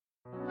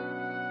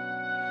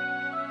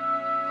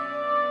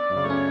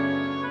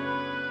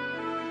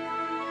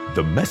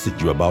The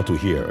message you're about to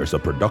hear is a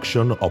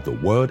production of the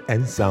Word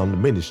and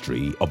Sound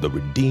Ministry of the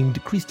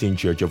Redeemed Christian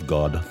Church of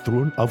God,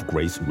 Throne of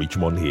Grace,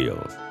 Richmond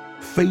Hill.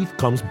 Faith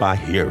comes by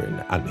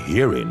hearing, and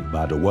hearing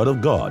by the Word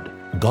of God.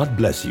 God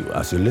bless you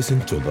as you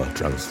listen to the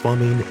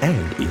transforming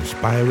and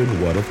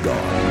inspiring Word of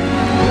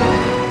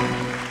God.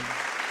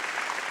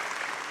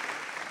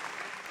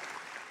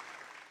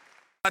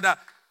 Father,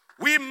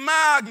 we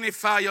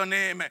magnify your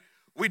name.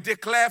 We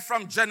declare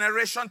from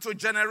generation to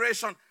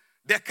generation,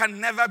 there can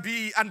never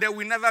be and there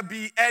will never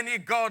be any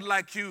God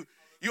like you.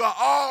 You are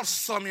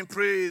awesome in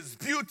praise,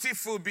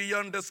 beautiful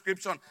beyond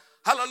description.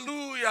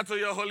 Hallelujah to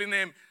your holy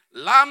name.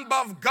 Lamb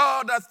of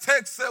God that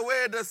takes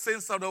away the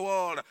sins of the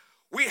world.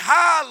 We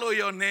hallow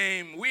your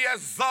name. We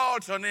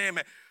exalt your name.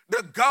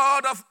 The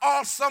God of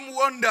awesome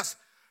wonders,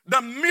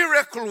 the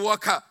miracle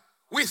worker.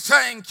 We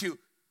thank you.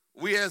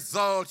 We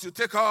exalt you.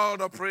 Take all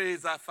the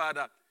praise, our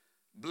Father.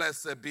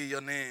 Blessed be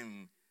your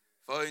name.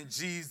 For in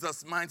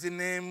Jesus' mighty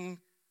name,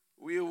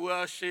 we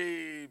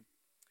worship.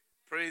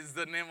 Praise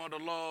the name of the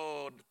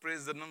Lord.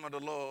 Praise the name of the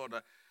Lord.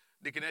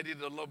 Deacon Eddie,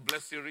 the Lord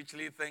bless you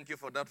richly. Thank you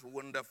for that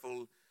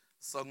wonderful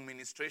song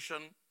ministration.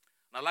 And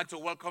I'd like to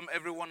welcome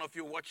every one of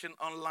you watching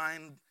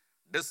online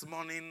this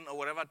morning or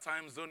whatever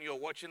time zone you're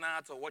watching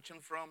at or watching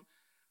from.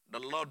 The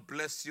Lord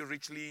bless you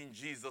richly in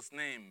Jesus'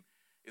 name.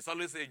 It's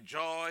always a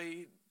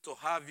joy to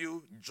have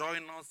you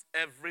join us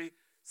every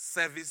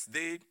service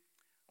day.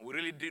 We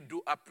really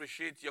do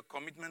appreciate your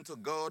commitment to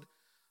God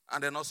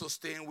and then also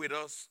staying with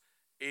us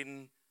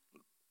in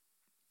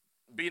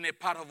being a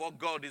part of what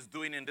God is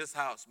doing in this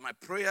house. My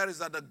prayer is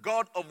that the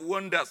God of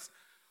wonders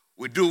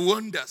will do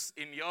wonders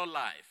in your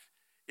life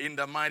in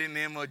the mighty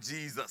name of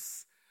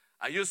Jesus.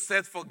 Are you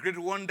set for great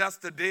wonders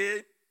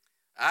today?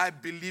 I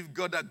believe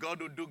God that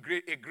God will do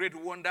a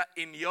great wonder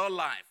in your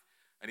life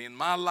and in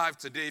my life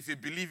today. If you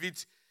believe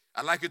it,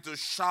 I'd like you to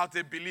shout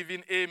a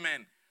believing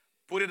amen.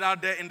 Put it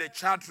out there in the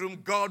chat room.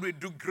 God will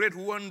do great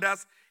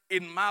wonders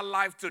in my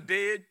life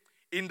today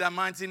in the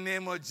mighty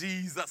name of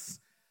Jesus.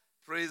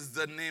 Praise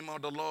the name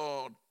of the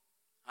Lord.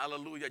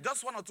 Hallelujah.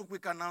 Just one or two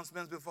quick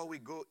announcements before we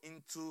go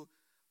into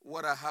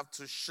what I have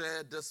to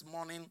share this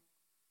morning.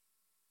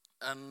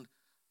 And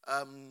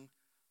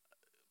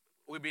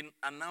we've been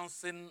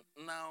announcing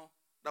now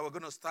that we're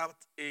going to start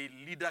a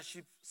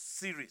leadership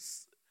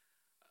series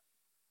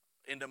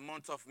in the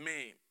month of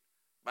May.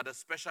 By the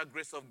special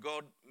grace of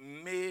God,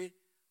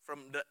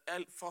 from the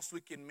first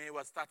week in May,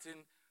 we're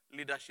starting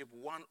Leadership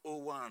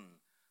 101.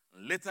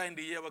 Later in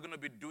the year, we're going to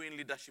be doing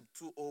Leadership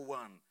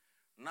 201.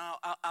 Now,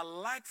 I'd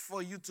like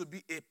for you to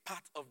be a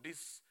part of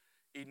this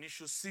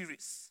initial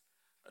series.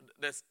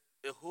 There's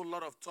a whole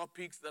lot of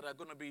topics that are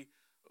going to be,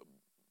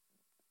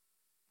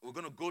 we're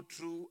going to go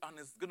through, and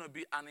it's going to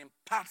be an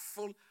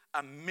impactful,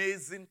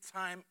 amazing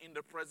time in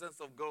the presence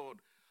of God.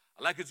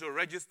 I'd like you to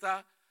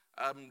register.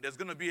 There's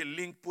going to be a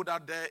link put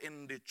out there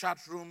in the chat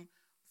room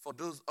for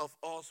those of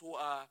us who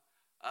are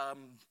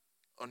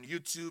on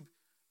YouTube.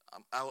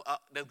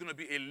 There's going to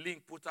be a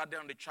link put out there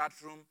on the chat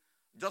room.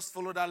 Just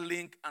follow that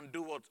link and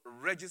do what?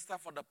 Register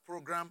for the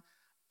program.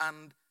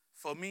 And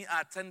for me, I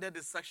attended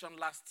this section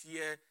last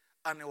year,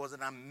 and it was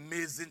an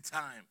amazing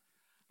time.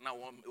 Now,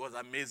 it was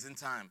an amazing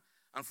time.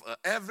 And for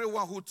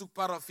everyone who took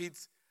part of it,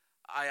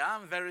 I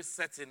am very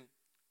certain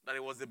that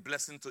it was a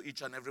blessing to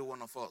each and every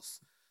one of us.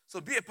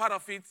 So be a part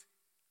of it,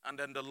 and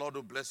then the Lord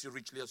will bless you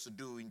richly as you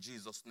do in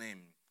Jesus'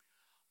 name.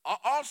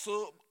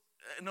 Also,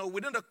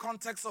 within the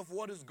context of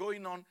what is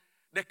going on,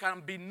 there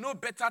can be no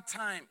better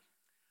time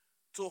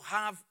to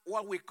have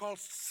what we call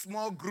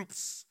small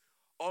groups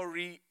or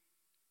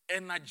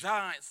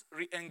re-energize,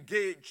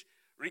 re-engage,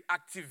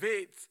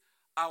 reactivate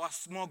our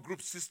small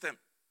group system.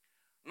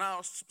 Now,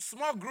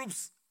 small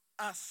groups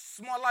are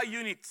smaller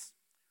units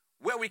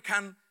where we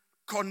can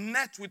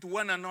connect with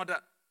one another,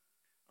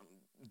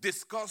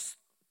 discuss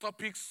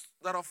topics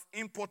that are of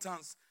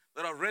importance,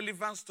 that are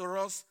relevant to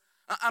us,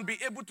 and be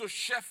able to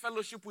share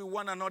fellowship with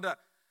one another.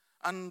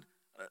 And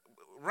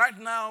right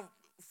now,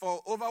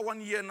 for over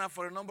 1 year now,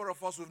 for a number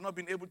of us, we've not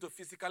been able to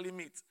physically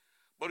meet.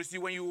 But you see,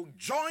 when you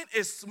join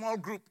a small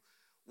group,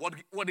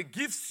 what it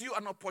gives you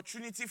an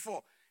opportunity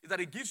for is that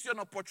it gives you an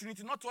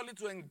opportunity not only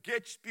to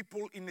engage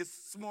people in a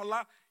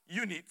smaller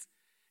unit,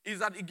 is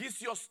that it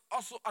gives you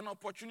also an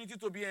opportunity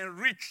to be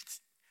enriched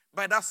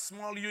by that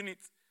small unit.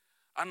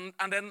 And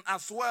then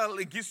as well,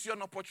 it gives you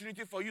an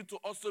opportunity for you to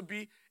also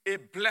be a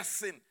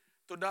blessing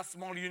to that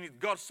small unit.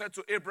 God said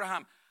to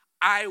Abraham,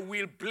 I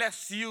will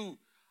bless you.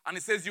 And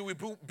he says you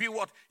will be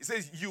what? He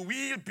says you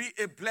will be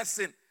a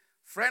blessing.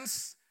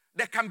 Friends,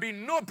 there can be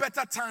no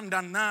better time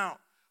than now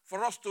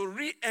for us to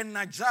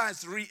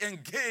re-energize,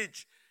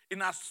 re-engage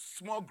in our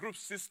small group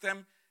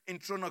system in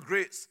Throne of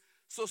Grace.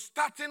 So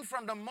starting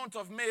from the month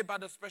of May, by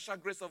the special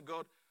grace of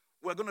God,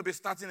 we're going to be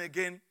starting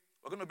again.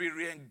 We're going to be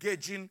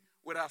re-engaging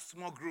with our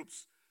small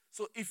groups.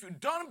 So if you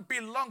don't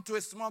belong to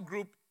a small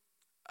group,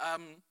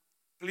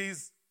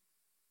 please,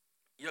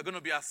 you're going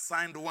to be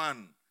assigned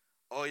one.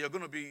 Or you're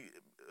going to be,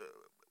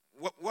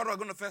 what we're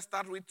going to first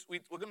start with,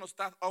 we're going to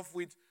start off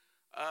with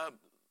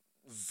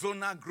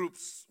zonal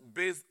groups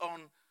based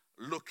on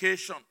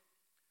location.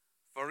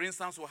 For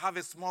instance, we'll have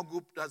a small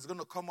group that's going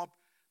to come up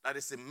that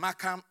is in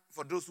Markham,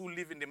 for those who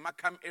live in the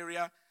Markham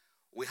area.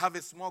 We have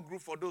a small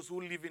group for those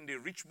who live in the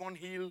Richmond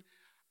Hill,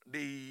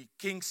 the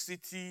King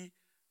City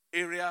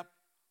area.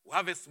 We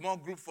have a small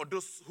group for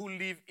those who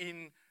live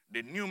in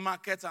the New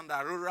Market and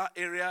the Aurora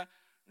area,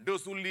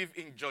 those who live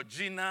in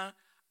Georgina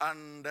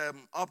and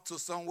up to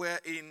somewhere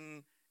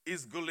in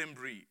East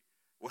Golembri.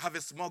 We have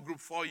a small group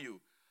for you.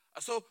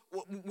 So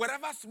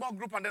whatever small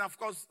group, and then of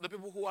course the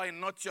people who are in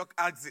North York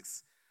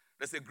Axis,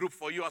 there's a group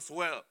for you as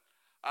well.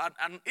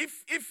 And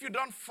if you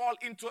don't fall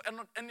into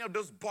any of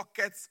those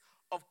buckets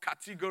of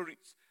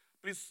categories,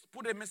 please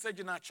put a message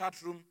in our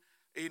chat room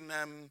in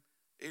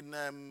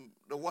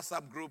the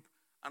WhatsApp group,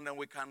 and then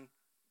we can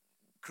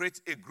create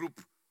a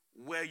group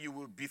where you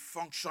will be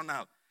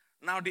functional.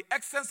 Now, the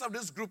essence of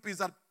this group is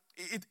that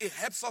it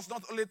helps us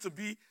not only to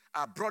be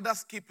our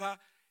brother's keeper,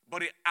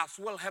 but it as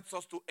well helps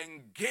us to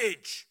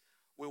engage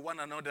with one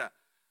another.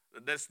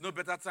 There's no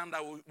better time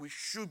that we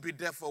should be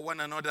there for one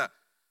another.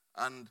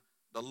 And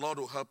the Lord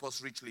will help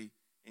us richly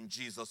in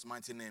Jesus'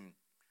 mighty name.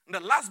 And the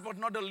last but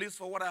not the least,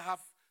 for what I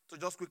have to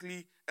just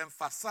quickly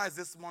emphasize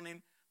this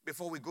morning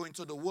before we go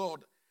into the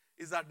word,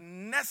 is that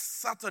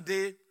next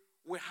Saturday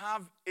we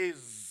have a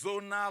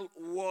zonal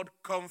word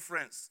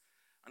conference.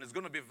 And it's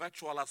going to be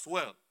virtual as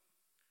well.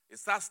 It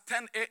starts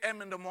 10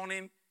 a.m. in the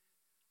morning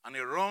and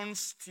it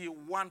runs till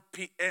 1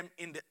 p.m.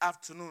 in the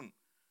afternoon.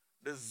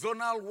 The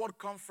zonal word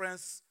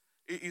conference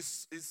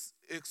is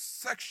a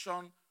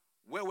section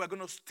where we're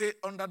going to stay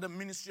under the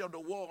ministry of the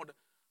word,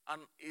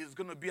 and it's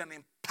going to be an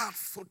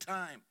impactful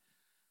time.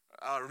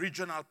 Our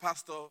regional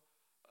pastor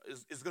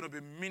is going to be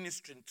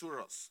ministering to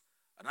us.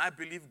 And I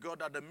believe, God,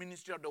 that the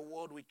ministry of the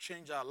word will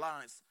change our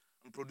lives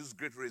and produce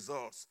great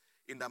results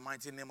in the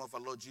mighty name of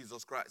our Lord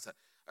Jesus Christ.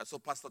 So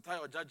Pastor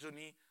Tayo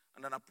Jajoni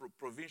and then our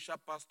provincial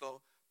pastor,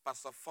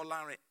 Pastor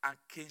Folare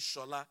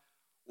Akinshola,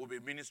 will be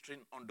ministering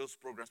on those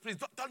programs. Please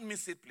don't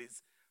miss it,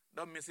 please.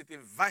 Don't miss it.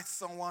 Invite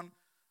someone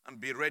and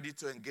be ready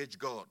to engage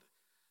God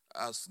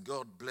as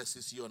God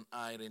blesses you and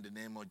I in the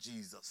name of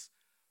Jesus.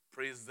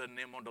 Praise the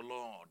name of the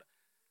Lord.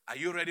 Are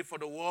you ready for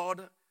the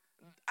word?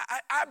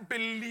 I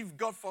believe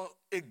God for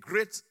a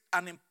great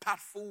and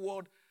impactful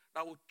word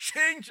that will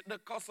change the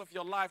course of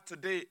your life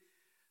today.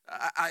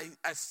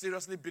 I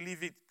seriously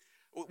believe it.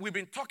 We've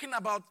been talking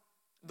about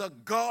the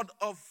God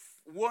of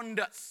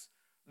wonders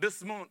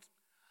this month.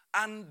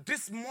 And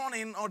this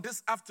morning or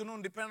this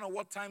afternoon, depending on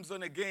what time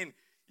zone again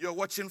you're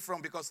watching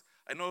from, because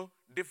I know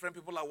different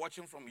people are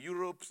watching from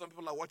Europe, some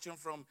people are watching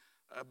from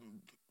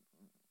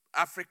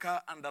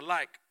Africa and the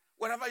like.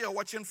 Wherever you're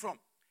watching from,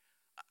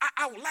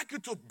 I would like you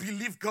to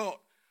believe God.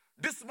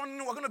 This morning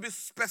we're going to be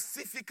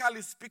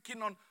specifically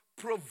speaking on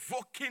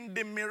provoking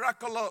the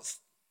miraculous.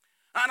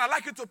 And I'd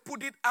like you to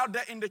put it out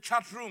there in the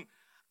chat room.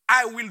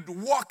 I will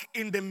walk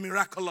in the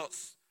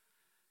miraculous.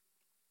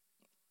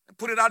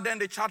 Put it out there in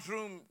the chat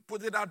room.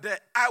 Put it out there.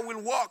 I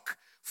will walk.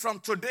 From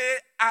today,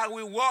 I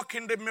will walk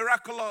in the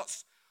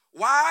miraculous.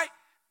 Why?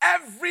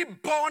 Every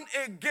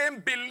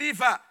born-again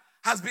believer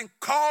has been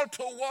called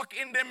to walk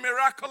in the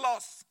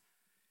miraculous.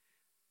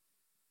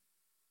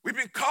 We've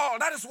been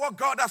called. That is what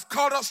God has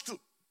called us to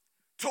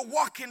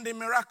walk in the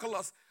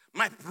miraculous.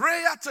 My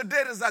prayer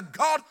today is that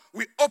God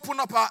will open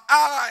up our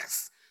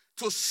eyes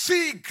to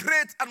see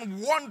great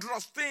and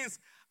wondrous things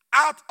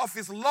out of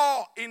his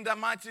law in the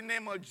mighty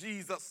name of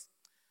Jesus.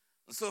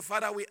 And so,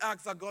 Father, we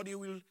ask that God, you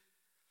will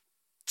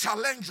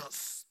challenge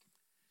us.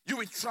 You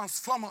will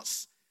transform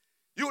us.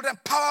 You will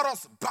empower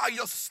us by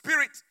your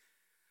Spirit.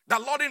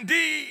 That, Lord,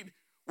 indeed,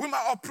 we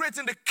might operate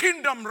in the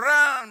kingdom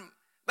realm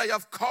that you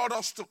have called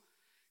us to.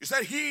 You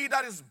said, he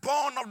that is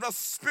born of the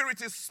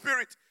Spirit is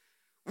spirit.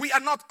 We are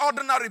not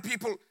ordinary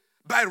people.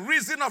 By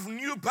reason of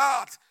new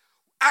birth,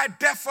 I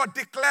therefore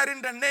declare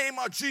in the name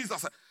of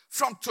Jesus,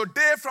 from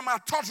today, from our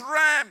thought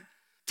realm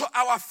to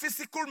our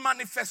physical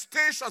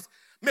manifestations,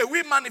 may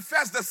we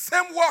manifest the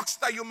same works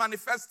that you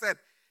manifested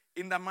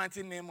in the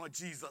mighty name of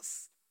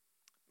Jesus.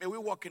 May we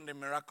walk in the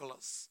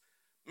miraculous.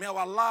 May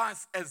our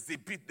lives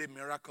exhibit the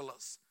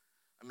miraculous.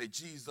 And may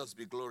Jesus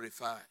be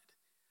glorified.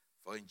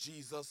 For in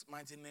Jesus'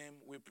 mighty name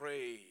we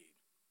pray.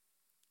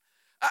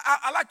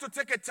 I like to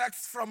take a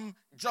text from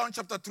John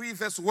chapter 3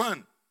 verse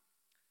 1.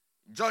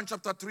 John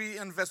chapter 3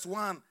 and verse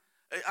 1.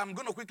 I'm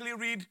going to quickly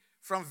read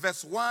from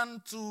verse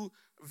 1 to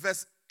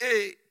verse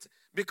 8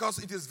 because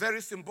it is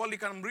very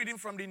symbolic. I'm reading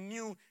from the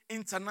New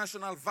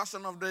International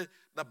Version of the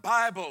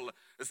Bible.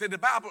 It says the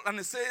Bible, and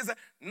it says,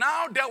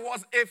 now there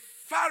was a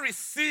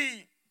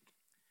Pharisee,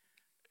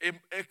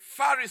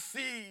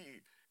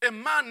 a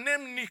man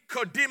named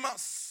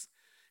Nicodemus.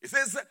 It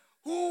says,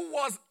 who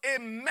was a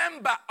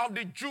member of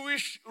the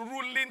Jewish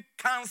ruling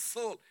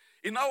council.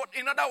 In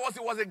other words,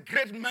 he was a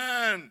great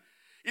man.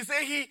 He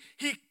said he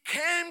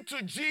came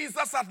to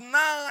Jesus at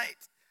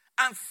night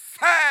and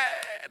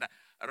said,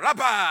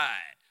 Rabbi,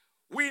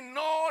 we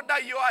know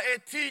that you are a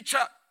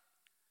teacher,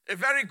 a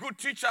very good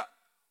teacher,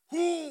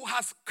 who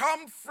has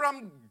come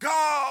from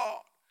God,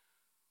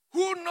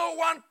 who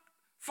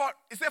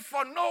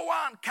for no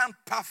one can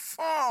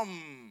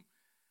perform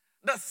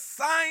the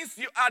signs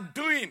you are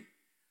doing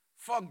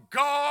for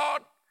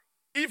God,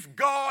 if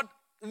God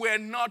were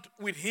not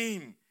with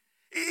him.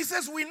 He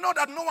says, we know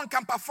that no one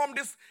can perform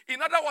this.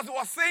 In other words, he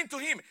was saying to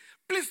him,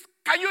 please,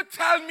 can you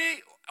tell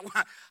me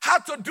how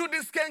to do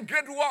these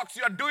great works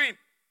you are doing?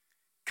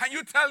 Can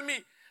you tell me?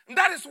 And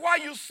that is why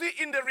you see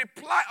in the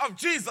reply of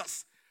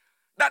Jesus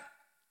that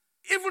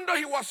even though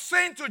he was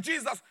saying to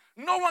Jesus,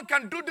 no one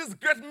can do this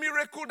great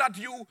miracle that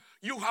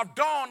you have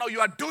done or you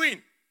are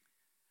doing.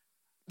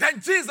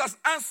 Then Jesus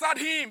answered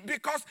him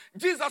because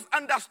Jesus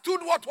understood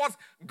what was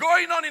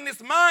going on in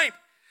his mind.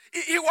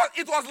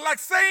 It was like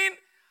saying,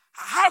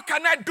 how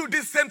can I do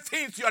the same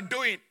things you are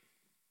doing?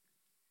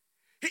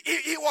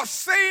 He was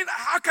saying,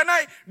 how can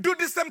I do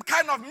the same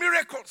kind of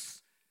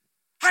miracles?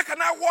 How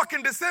can I walk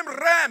in the same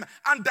realm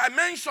and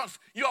dimensions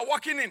you are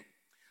walking in?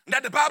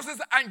 That the Bible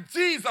says, and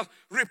Jesus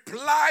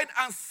replied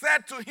and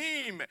said to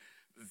him,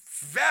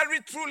 very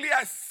truly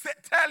I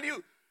tell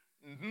you,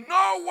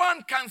 no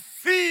one can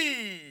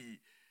see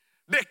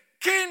the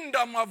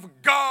kingdom of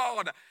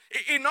God.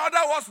 In other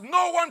words,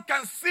 no one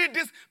can see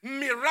these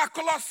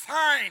miraculous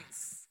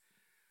signs.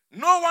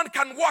 No one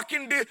can walk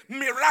in the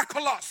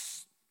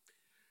miraculous.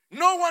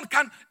 No one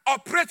can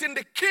operate in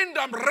the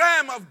kingdom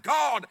realm of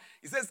God.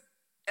 He says,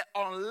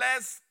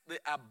 unless they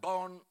are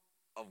born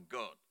of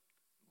God,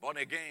 born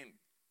again.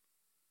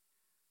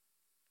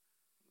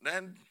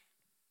 Then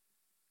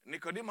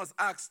Nicodemus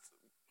asked,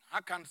 how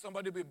can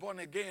somebody be born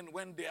again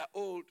when they are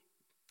old?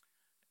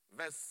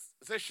 Verse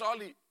says,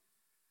 surely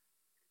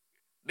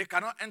they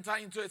cannot enter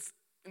into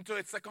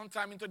a second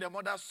time into their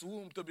mother's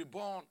womb to be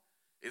born.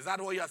 Is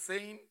that what you are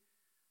saying?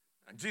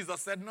 And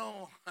Jesus said,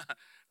 no,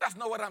 that's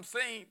not what I'm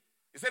saying.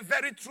 He said,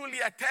 very truly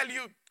I tell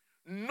you,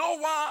 no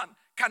one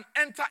can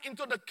enter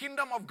into the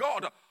kingdom of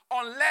God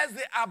unless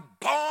they are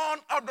born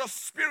of the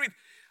Spirit.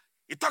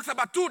 He talks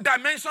about two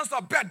dimensions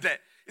of birth there.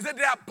 He said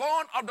they are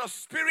born of the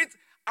Spirit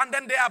and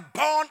then they are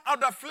born of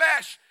the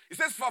flesh. He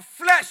says, for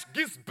flesh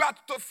gives birth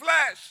to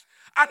flesh.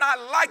 And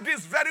I like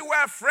this very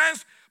well,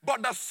 friends,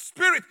 but the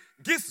Spirit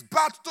gives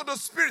birth to the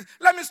Spirit.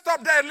 Let me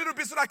stop there a little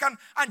bit so that I can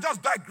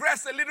just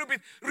digress a little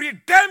bit.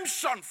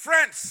 Redemption,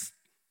 friends,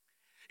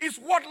 is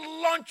what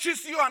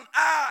launches you and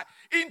I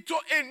into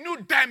a new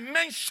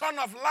dimension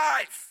of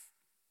life.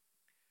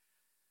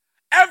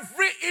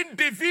 Every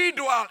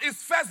individual is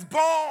first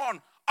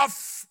born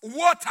of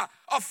water,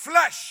 of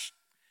flesh.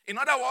 In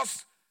other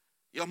words,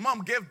 your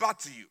mom gave birth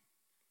to you.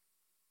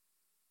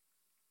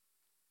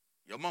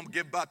 Your mom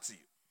gave birth to you.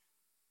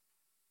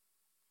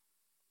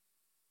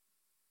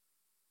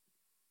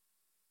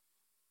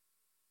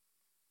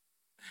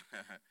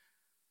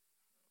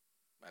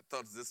 My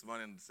thoughts this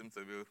morning seem to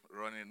be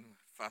running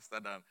faster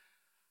than,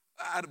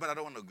 but I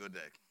don't want to go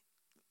there.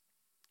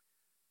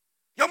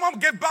 Your mom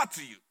gave birth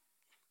to you.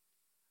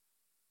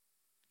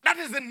 That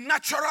is the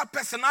natural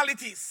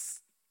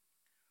personalities.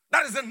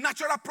 That is the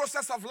natural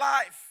process of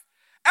life.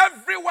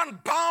 Everyone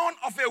born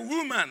of a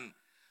woman,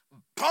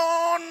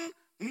 born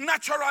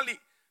naturally,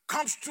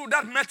 comes through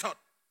that method.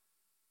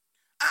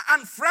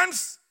 And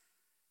friends,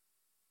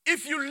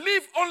 if you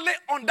live only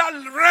on that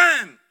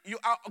realm, you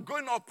are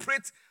going to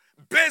operate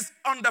based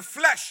on the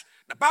flesh.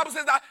 The Bible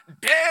says that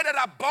they that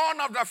are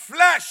born of the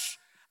flesh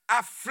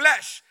are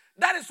flesh.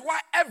 That is why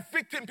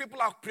everything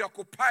people are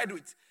preoccupied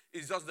with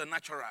is just the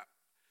natural.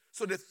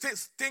 So they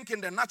think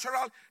in the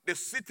natural, they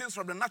see things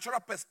from the natural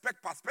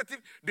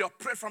perspective, they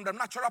operate from the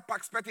natural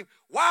perspective.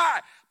 Why?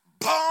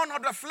 Born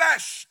of the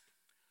flesh.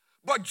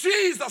 But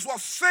Jesus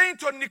was saying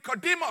to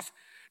Nicodemus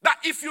that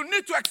if you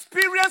need to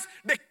experience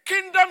the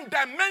kingdom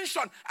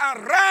dimension and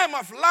realm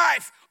of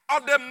life,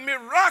 of the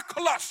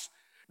miraculous,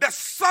 there's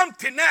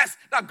something else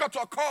that got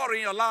to occur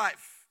in your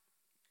life.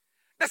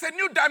 There's a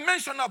new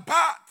dimension of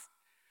birth.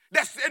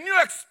 There's a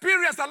new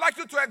experience I'd like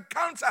you to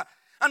encounter.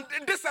 And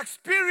in this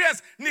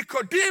experience,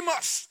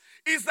 Nicodemus,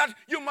 is that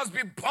you must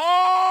be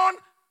born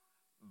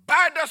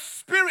by the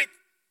Spirit.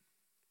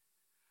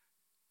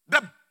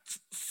 The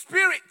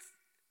Spirit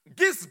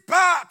gives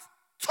birth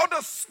to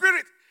the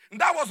Spirit. And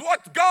that was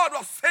what God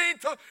was saying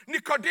to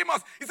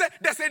Nicodemus. He said,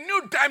 there's a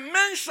new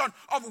dimension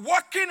of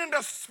walking in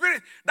the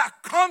Spirit that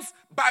comes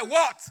by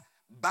what?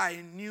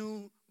 By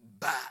new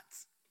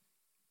birth.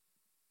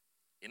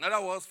 In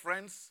other words,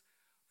 friends,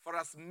 for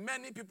as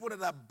many people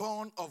that are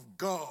born of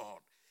God,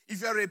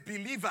 if you're a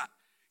believer,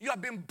 you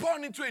have been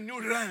born into a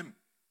new realm,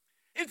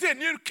 into a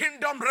new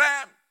kingdom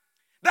realm.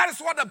 That is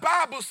what the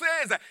Bible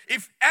says.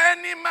 If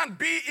any man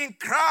be in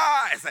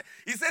Christ,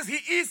 he says he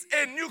is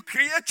a new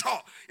creature.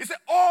 He said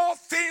all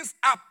things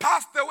are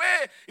passed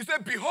away. He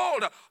said,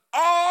 behold,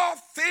 all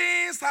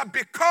things have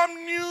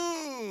become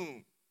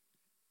new.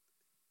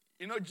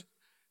 You know,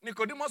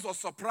 Nicodemus was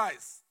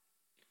surprised.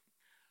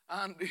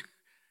 And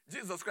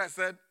Jesus Christ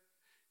said,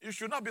 you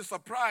should not be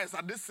surprised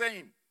at this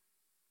saying,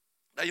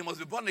 that you must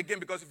be born again,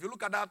 because if you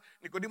look at that,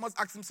 Nicodemus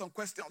asked him some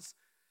questions.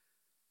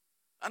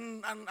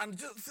 And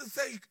just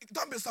say,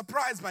 don't be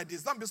surprised by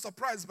this. Don't be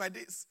surprised by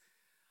this.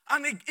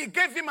 And he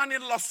gave him an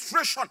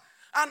illustration.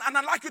 And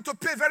I'd like you to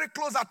pay very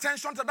close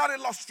attention to that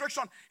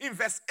illustration in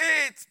verse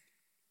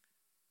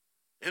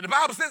 8. The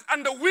Bible says,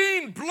 and the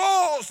wind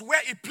blows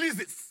where it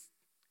pleases.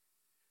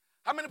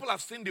 How many people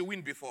have seen the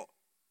wind before?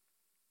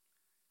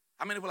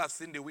 How many people have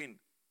seen the wind?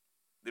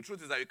 The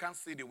truth is that you can't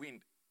see the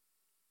wind,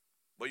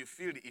 but you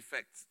feel the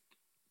effects.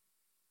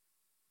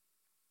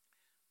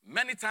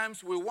 Many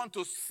times we want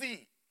to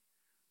see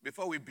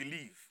before we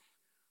believe.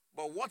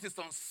 But what is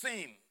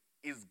unseen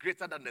is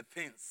greater than the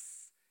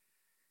things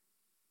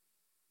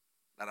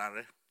that are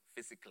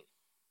physical.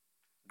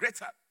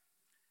 Greater.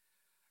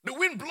 The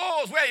wind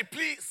blows where it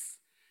pleases.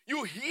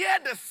 You hear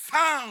the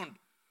sound,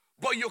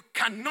 but you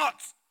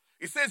cannot.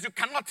 It says you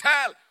cannot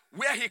tell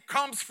where he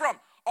comes from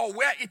or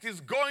where it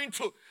is going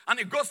to. And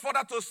it goes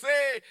further to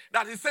say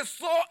that it says,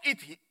 so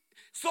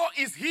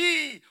is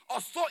he,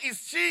 or so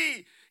is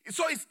she.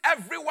 So is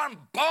everyone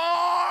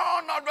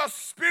born of the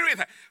Spirit.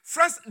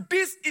 Friends,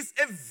 this is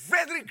a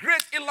very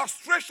great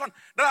illustration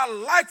that I'd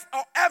like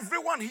for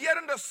everyone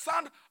hearing the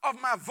sound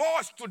of my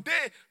voice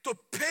today to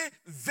pay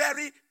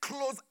very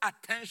close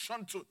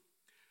attention to.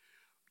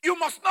 You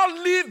must not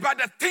live by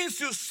the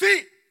things you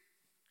see.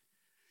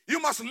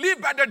 You must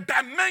live by the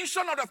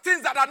dimension of the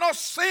things that are not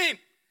seen.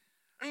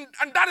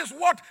 And that is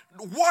what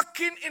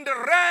walking in the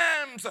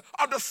realms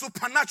of the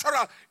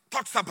supernatural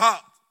talks about.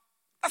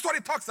 That's what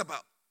it talks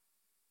about.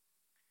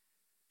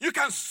 You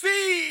can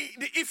see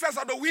the effects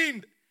of the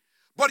wind,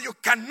 but you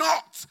can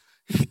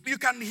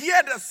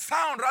hear the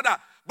sound rather,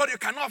 but you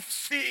cannot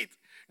see it.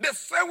 The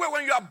same way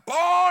when you are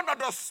born of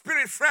the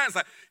Spirit, friends,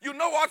 you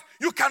know what?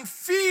 You can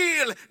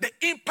feel the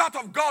impact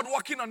of God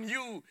working on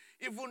you,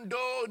 even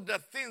though the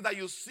things that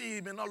you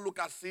see may not look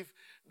as if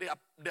they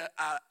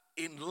are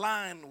in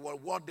line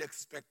with what the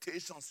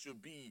expectations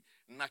should be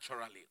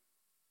naturally.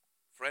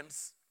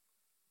 Friends,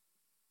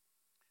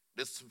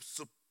 the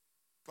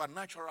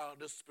supernatural,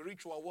 the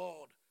spiritual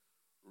world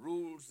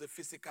rules the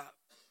physical.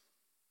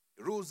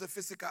 Rules the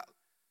physical.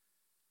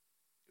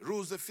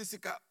 Rules the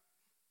physical.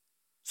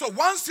 So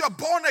once you're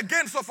born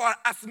again, so far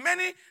as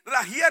many that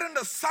are hearing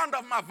the sound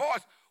of my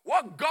voice,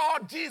 what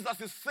God,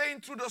 Jesus, is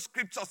saying through the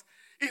scriptures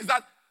is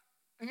that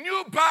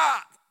new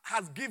birth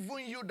has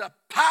given you the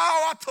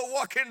power to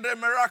walk in the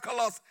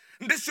miraculous.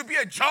 And this should be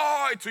a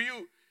joy to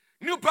you.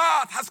 New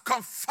birth has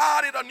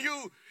conferred on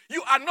you.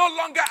 You are no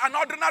longer an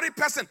ordinary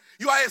person.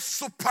 You are a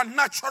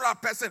supernatural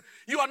person.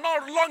 You are no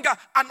longer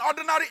an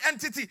ordinary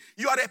entity.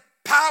 You are a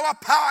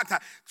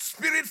power-packed,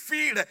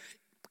 spirit-filled,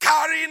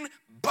 carrying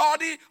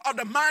body of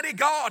the mighty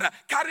God,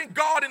 carrying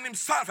God in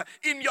himself,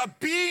 in your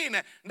being.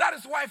 That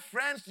is why,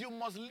 friends, you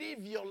must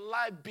live your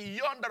life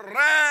beyond the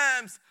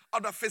realms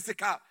of the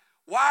physical.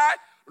 Why?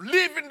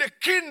 Live in the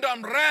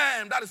kingdom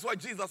realm. That is what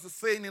Jesus is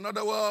saying, in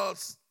other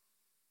words.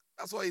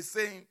 That's what he's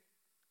saying.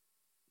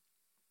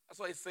 That's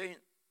what he's saying.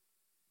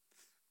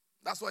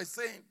 That's what he's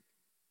saying.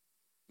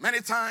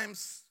 Many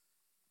times,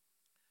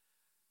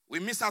 we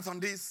miss out on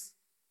this.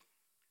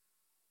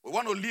 We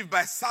want to live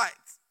by sight.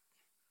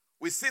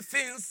 We see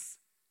things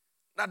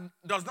that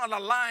does not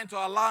align to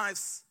our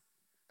lives.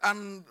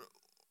 And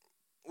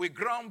we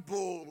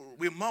grumble,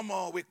 we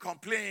murmur, we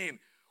complain.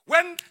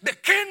 When the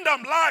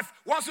kingdom life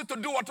wants you to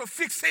do what to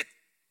fix it.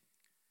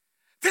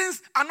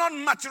 Things are not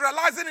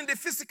materializing in the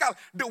physical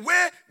the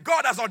way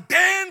God has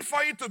ordained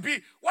for it to be.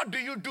 What do?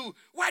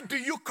 Why do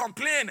you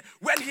complain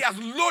when he has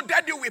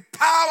loaded you with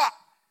power?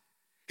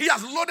 He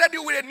has loaded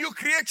you with a new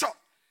creature.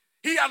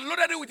 He has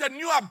loaded you with a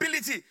new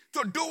ability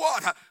to do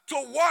what?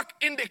 To walk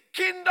in the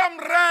kingdom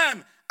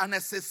realm and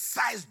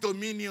exercise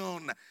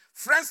dominion.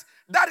 Friends,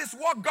 that is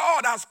what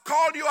God has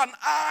called you and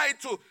I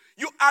to.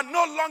 You are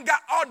no longer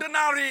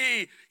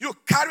ordinary. You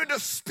carry the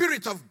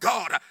Spirit of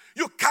God.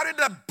 You carry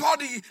the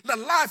body, the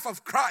life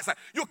of Christ.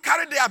 You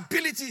carry the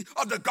ability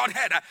of the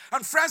Godhead.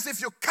 And friends,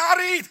 if you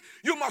carry it,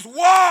 you must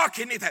walk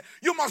in it.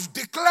 You must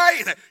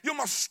declare it. You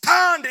must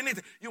stand in it.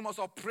 You must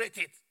operate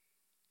it.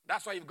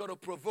 That's why you've got to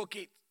provoke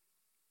it.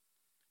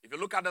 If you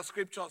look at the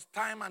scriptures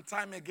time and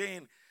time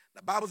again,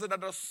 the Bible said that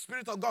the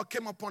Spirit of God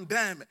came upon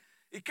them.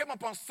 He came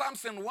upon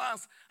Samson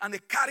once and he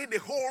carried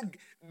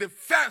the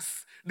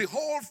fence, the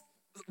whole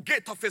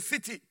gate of a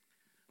city,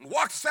 and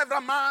walked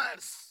several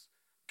miles,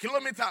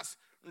 kilometers,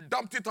 and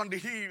dumped it on the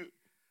hill.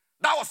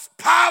 That was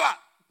power.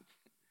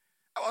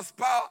 That was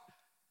power.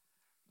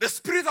 The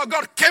Spirit of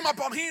God came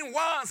upon him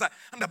once,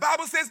 and the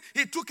Bible says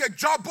he took a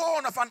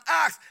jawbone of an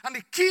axe and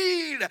he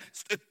killed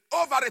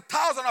about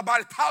 1,000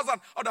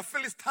 of the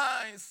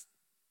Philistines.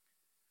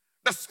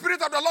 The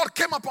Spirit of the Lord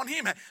came upon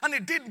him and he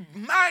did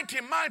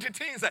mighty, mighty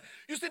things.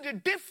 You see, the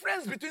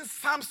difference between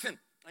Samson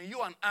and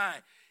you and I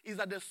is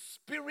that the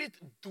Spirit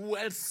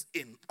dwells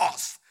in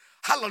us.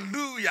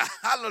 Hallelujah,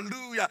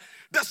 hallelujah.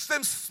 The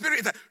same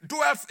Spirit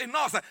dwells in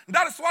us.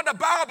 That is what the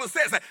Bible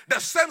says. The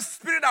same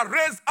Spirit that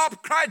raised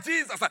up Christ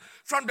Jesus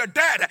from the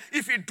dead,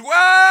 if he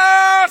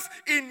dwells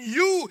in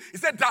you, he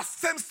said that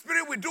same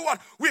Spirit will do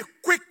what? Will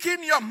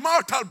quicken your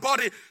mortal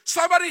body.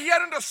 Somebody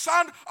hearing the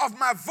sound of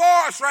my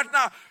voice right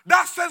now,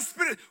 that same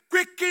Spirit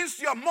quickens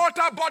your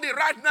mortal body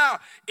right now.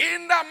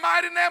 In the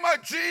mighty name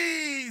of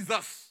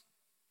Jesus.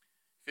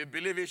 If you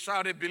believe it,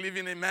 shout it, believe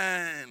in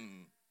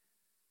amen.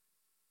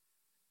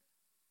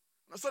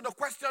 So the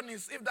question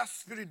is, if that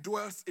Spirit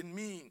dwells in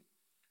me,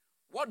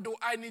 what do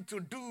I need to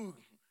do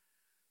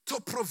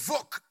to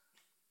provoke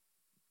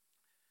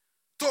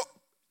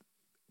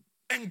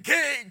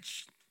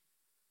engage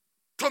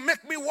to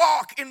make me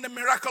walk in the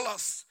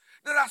miraculous.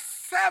 There are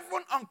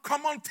 7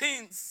 uncommon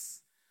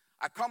things.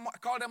 I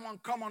call them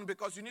uncommon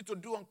because you need to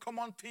do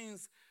uncommon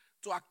things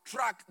to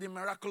attract the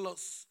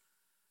miraculous.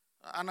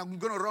 And I'm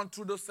going to run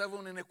through those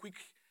 7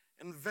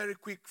 in very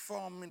quick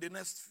form in the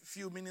next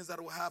few minutes that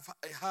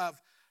I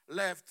have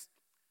left.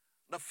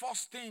 The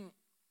first thing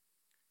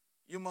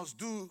you must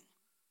do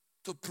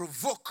to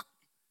provoke,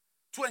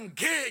 to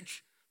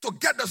engage, to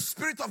get the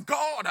Spirit of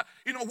God,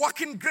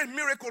 working great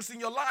miracles in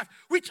your life,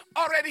 which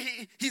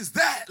already He's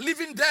there,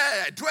 living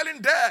there,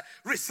 dwelling there,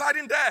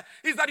 residing there,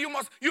 is that you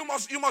must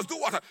do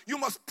what? You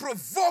must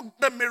provoke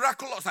the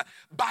miraculous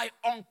by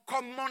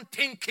uncommon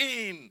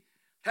thinking.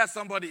 Tell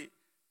somebody,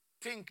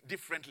 think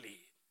differently.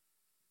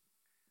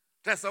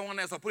 Tell someone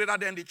else, or put it out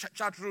there in the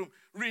chat room,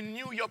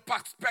 renew your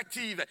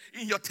perspective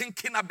in your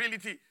thinking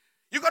ability.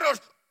 You got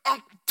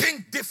to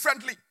think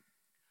differently.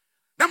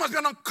 There must be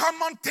an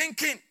uncommon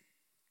thinking.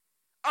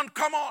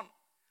 Uncommon.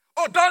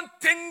 Oh, don't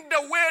think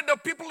the way the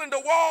people in the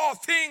world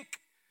think.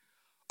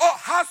 Oh,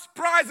 house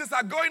prices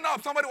are going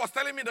up. Somebody was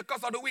telling me the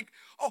course of the week.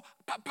 Oh,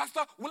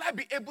 Pastor, will I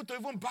be able to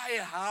even buy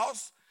a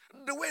house?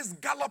 The way it's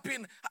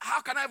galloping, how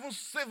can I even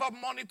save up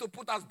money to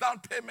put as down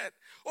payment?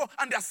 Oh,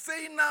 and they're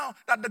saying now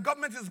that the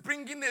government is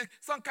bringing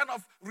some kind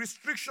of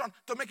restriction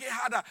to make it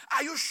harder.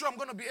 Are you sure I'm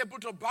going to be able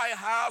to buy a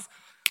house?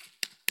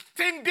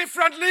 Think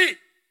differently.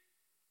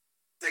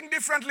 Think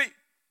differently.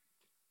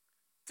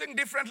 Think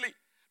differently.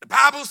 The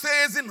Bible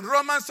says in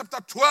Romans chapter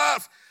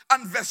 12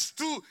 and verse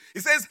 2,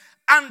 it says,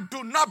 and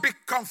do not be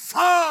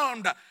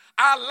conformed.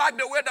 I like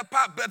the way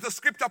the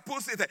scripture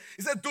puts it. It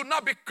says, do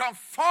not be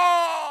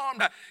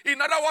conformed. In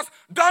other words,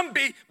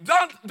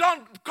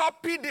 don't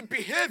copy the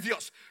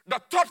behaviors, the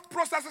thought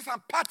processes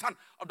and pattern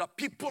of the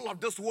people of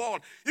this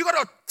world. You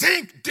got to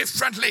think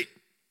differently.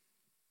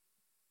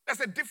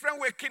 There's a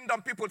different way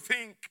kingdom people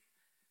think.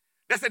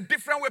 There's a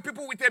different way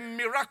people with a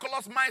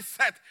miraculous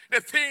mindset, they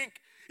think.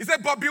 He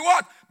said, but be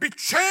what? Be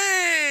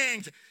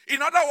changed.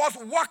 In other words,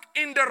 walk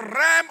in the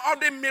realm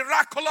of the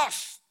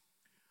miraculous.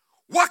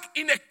 Walk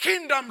in a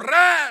kingdom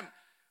realm.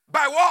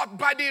 By what?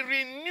 By the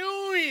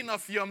renewing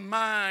of your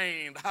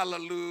mind.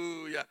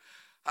 Hallelujah.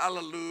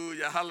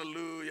 Hallelujah.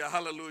 Hallelujah.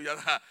 Hallelujah.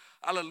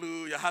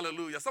 Hallelujah.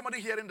 Hallelujah.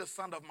 Somebody hearing the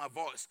sound of my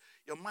voice,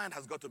 your mind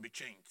has got to be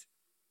changed.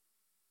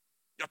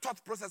 Your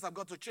thought process has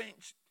got to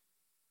change.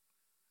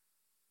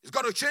 It's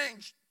got to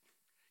change.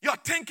 Your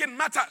thinking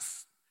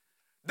matters.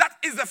 That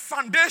is the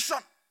foundation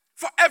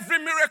for every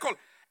miracle.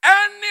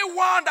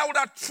 Anyone that would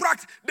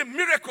attract the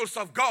miracles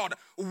of God,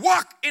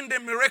 walk in the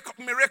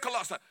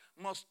miraculous,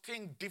 must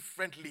think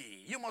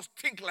differently. You must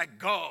think like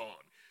God.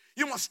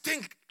 You must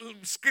think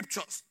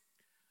scriptures.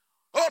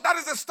 Oh, that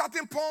is the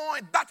starting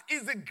point. That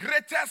is the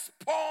greatest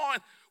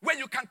point where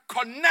you can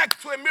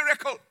connect to a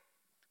miracle.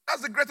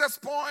 That's the greatest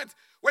point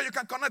where you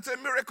can connect to a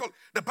miracle.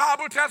 The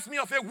Bible tells me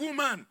of a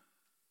woman.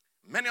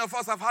 Many of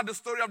us have heard the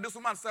story of this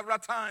woman several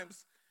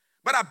times.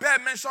 But I bear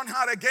mention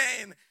her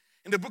again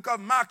in the book of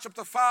Mark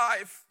chapter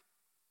 5,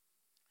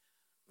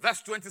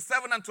 verse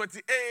 27 and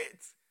 28.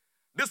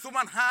 This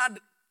woman had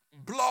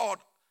blood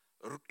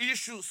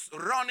issues,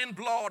 running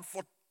blood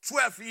for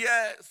 12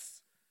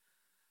 years.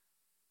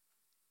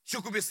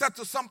 She could be said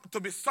to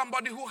be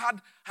somebody who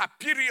had her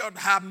period,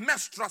 her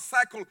menstrual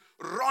cycle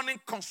running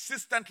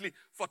consistently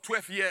for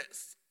 12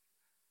 years.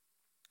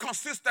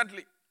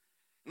 Consistently.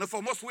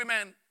 For most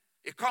women,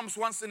 it comes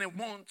once in a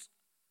month.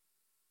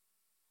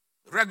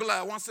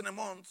 Regular, once in a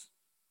month.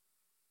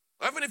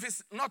 Or even if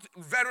it's not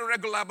very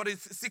regular, but it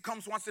still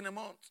comes once in a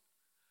month.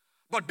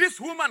 But this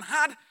woman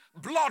had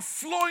blood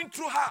flowing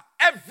through her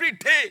every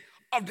day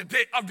of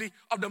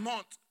the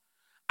month.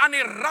 And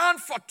it ran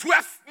for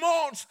 12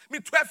 months,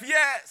 12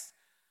 years.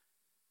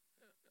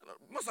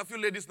 Most of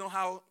you ladies know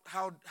how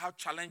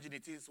challenging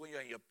it is when you're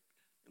in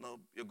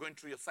you're going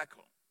through your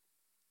cycle.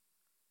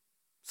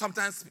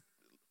 Sometimes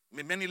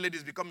many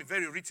ladies become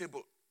very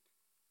irritable.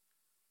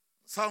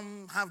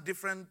 Some have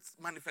different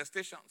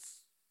manifestations.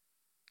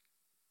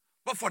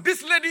 But for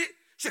this lady,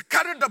 she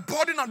carried the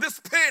burden of this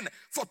pain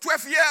for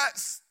 12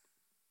 years.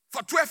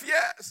 For 12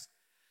 years.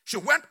 She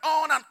went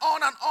on and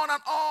on and on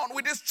and on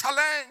with this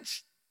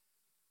challenge.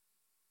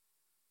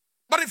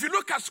 But if you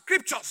look at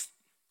scriptures,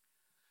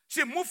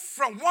 she moved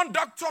from one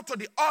doctor to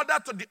the other,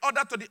 to the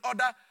other, to the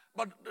other,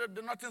 but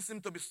nothing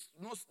seemed to be,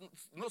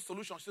 no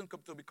solution seemed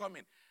to be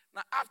coming.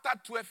 Now, after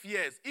 12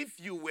 years, if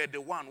you were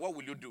the one, what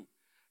will you do?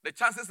 The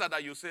chances are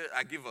that you say,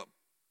 I give up.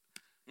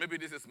 Maybe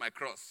this is my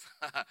cross.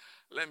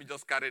 Let me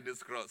just carry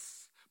this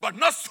cross. But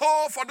not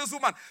so for this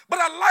woman. But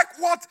I like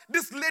what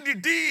this lady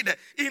did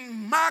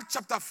in Mark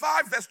chapter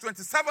 5, verse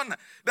 27.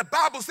 The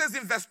Bible says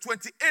in verse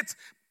 28,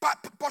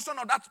 portion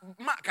of that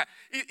Mark,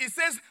 it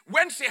says,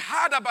 when she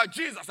heard about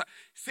Jesus,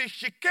 see,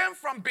 she came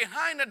from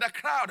behind the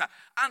crowd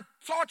and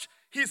touched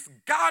his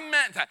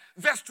garment.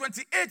 Verse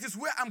 28 is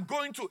where I'm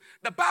going to.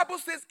 The Bible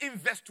says in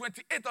verse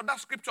 28 of that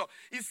scripture,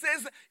 it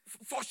says,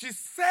 for she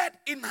said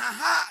in her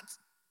heart,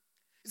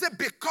 it said,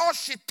 because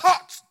she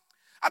thought.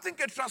 I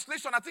think a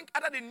translation,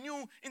 either the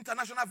New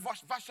International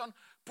Version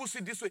puts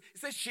it this way.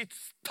 It says she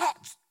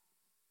thought.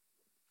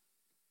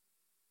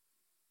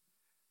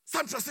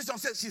 Some translation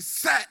says she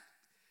said.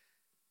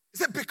 He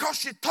said because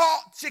she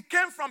thought, she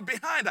came from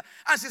behind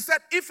and she said,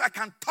 if I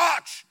can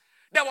touch.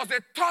 There was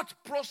a thought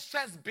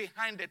process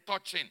behind the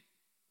touching.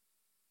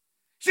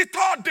 She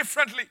thought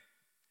differently.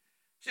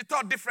 She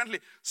thought differently.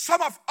 Some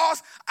of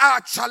us,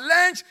 our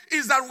challenge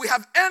is that we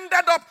have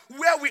ended up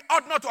where we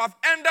ought not to have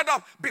ended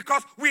up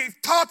because we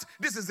thought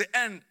this is the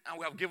end and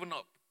we have given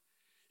up.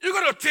 You've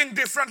got to think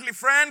differently,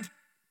 friend.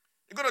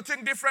 You've got to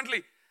think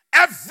differently.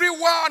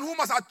 Everyone who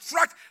must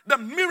attract the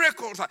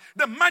miracles,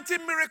 the mighty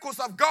miracles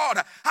of God,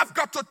 have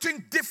got to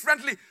think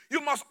differently. You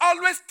must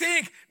always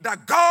think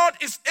that God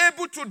is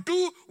able to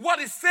do what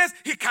He says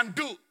He can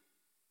do. The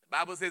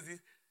Bible says,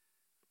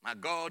 my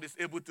God is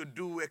able to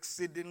do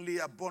exceedingly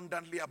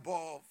abundantly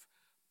above,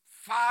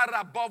 far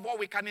above what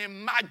we can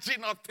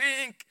imagine or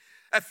think.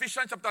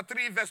 Ephesians chapter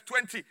 3 verse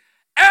 20.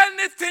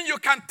 Anything you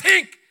can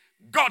think,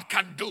 God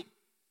can do.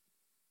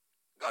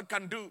 God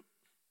can do.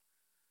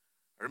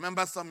 I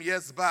remember some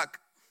years back,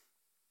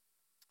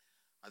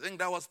 I think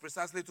that was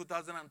precisely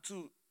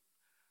 2002,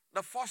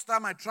 the first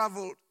time I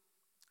traveled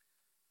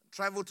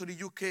to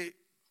the UK.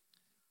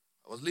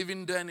 I was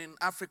living then in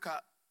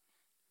Africa.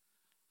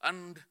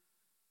 And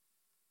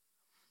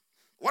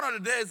one of the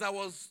days I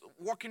was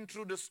walking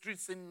through the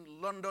streets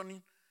in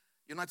London,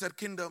 United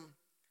Kingdom,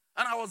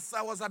 and I was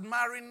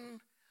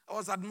admiring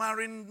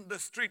the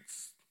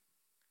streets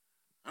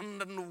and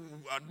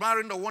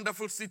admiring the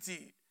wonderful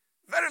city.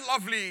 Very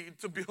lovely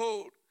to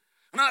behold.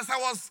 And as I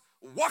was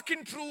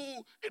walking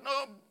through,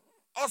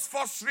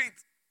 Oxford Street,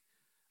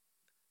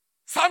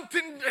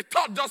 a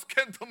thought just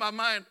came to my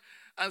mind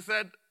and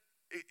said,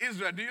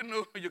 Israel, do you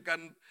know you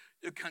can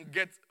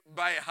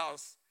buy a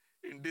house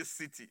in this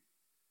city?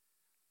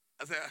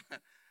 I said,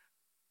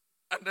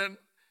 and then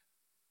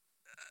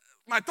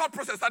my thought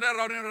process started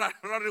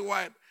running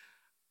wild.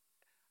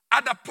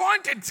 At the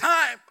point in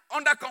time,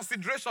 under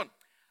consideration,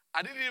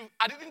 I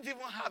didn't even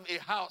have a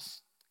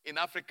house in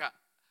Africa.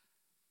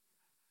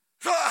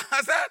 So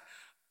I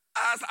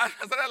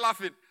started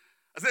laughing.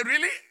 I said,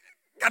 really?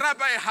 Can I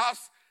buy a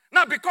house?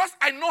 Now, because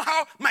I know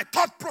how my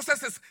thought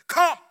processes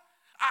come.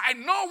 I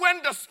know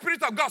when the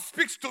Spirit of God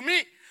speaks to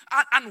me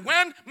and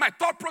when my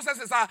thought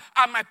processes are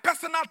my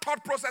personal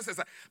thought processes.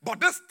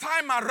 But this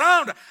time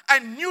around, I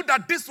knew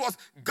that this was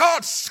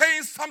God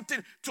saying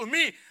something to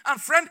me. And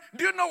friend,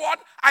 do you know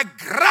what? I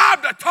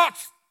grabbed the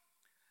thoughts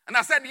and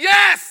I said,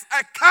 yes,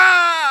 I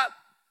can.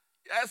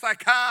 Yes, I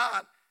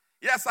can.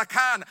 Yes, I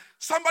can.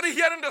 Somebody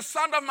hearing the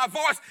sound of my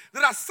voice,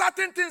 there are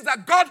certain things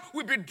that God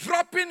will be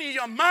dropping in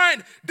your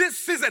mind this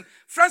season.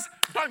 Friends,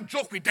 don't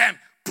joke with them.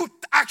 Put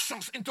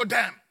actions into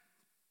them.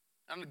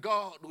 And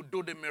God will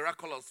do the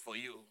miraculous for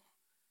you.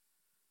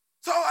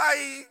 So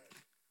I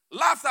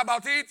laughed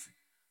about it.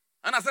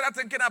 And I started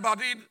thinking about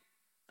it.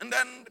 And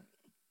then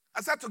I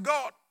said to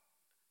God,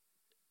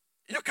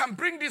 you can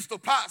bring this to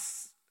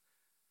pass.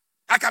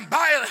 I can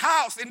buy a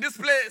house in this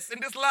place, in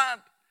this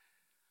land.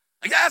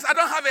 Yes, I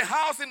don't have a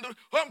house in the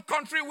home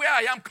country where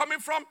I am coming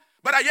from.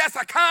 But yes,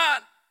 I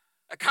can.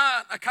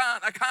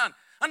 I can.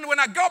 And when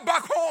I got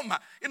back home,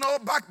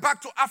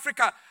 back to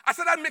Africa, I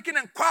started making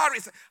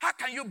inquiries. How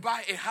can you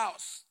buy a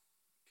house?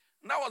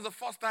 And that was the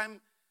first time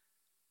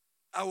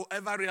I will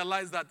ever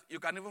realize that you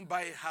can even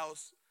buy a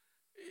house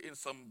in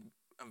some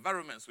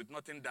environments with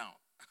nothing down.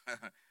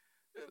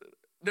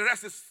 The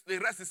rest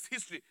is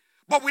history.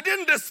 But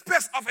within the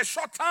space of a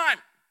short time,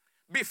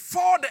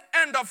 before the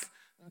end of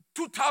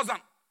 2000,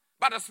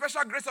 by the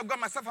special grace of God,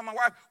 myself and my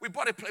wife, we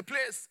bought a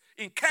place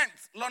in Kent,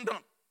 London,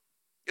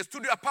 a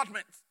studio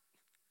apartment.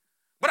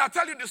 But I'll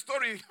tell you the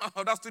story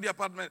of that studio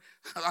apartment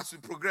as we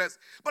progress.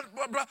 But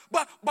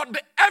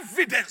the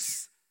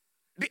evidence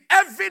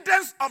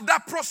of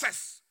that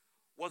process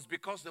was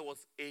because there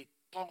was a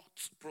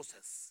thought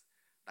process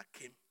that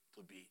came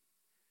to be.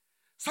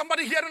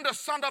 Somebody hearing the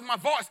sound of my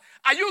voice,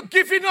 are you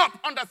giving up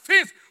on the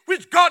things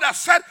which God has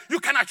said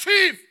you can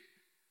achieve?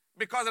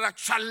 Because there are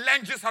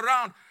challenges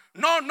around.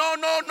 No.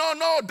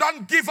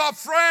 Don't give up,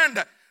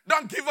 friend.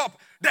 Don't give up.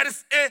 There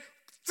is a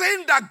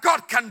thing that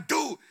God can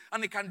do,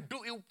 and He can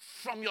do it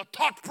from your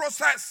thought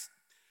process.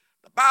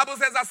 The Bible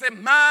says, as a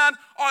man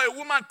or a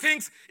woman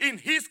thinks in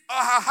his or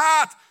her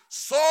heart,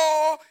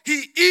 so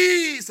he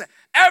is.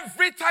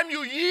 Every time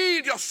you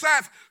yield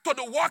yourself to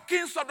the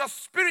workings of the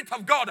Spirit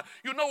of God,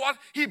 you know what?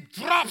 He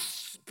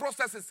drops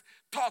processes,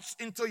 thoughts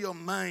into your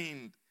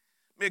mind.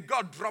 May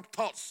God drop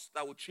thoughts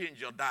that will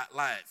change your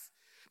life.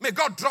 May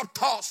God drop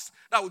thoughts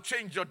that will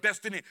change your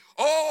destiny.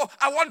 Oh,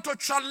 I want to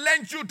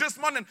challenge you this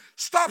morning.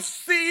 Stop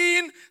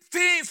seeing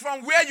things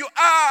from where you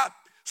are.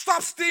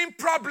 Stop seeing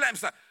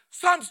problems.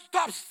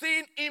 Stop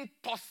seeing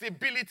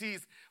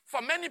impossibilities.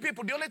 For many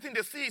people, the only thing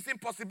they see is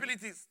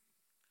impossibilities.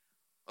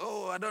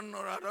 Oh, I don't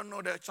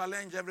know. There's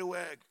challenge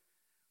everywhere.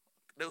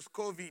 There's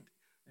COVID.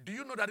 Do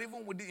you know that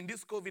even in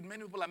this COVID,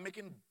 many people are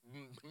making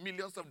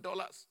millions of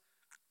dollars?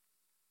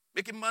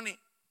 Making money.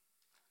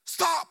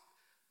 Stop.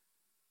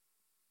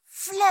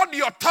 Flood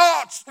your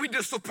thoughts with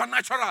the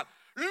supernatural.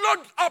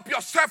 Load up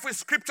yourself with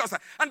scriptures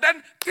and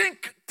then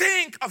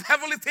think of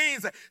heavenly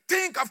things.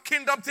 Think of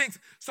kingdom things.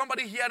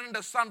 Somebody hearing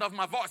the sound of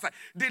my voice,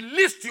 the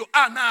least you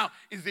are now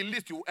is the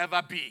least you will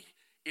ever be,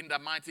 in the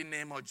mighty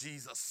name of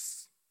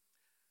Jesus.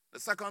 The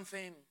second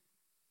thing,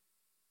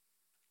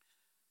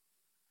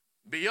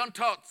 beyond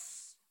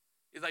thoughts,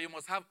 is that you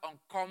must have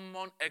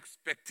uncommon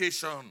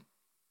expectation.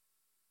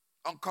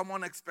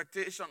 Uncommon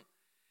expectation.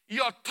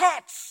 Your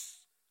thoughts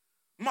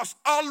must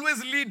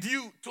always lead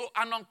you to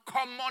an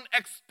uncommon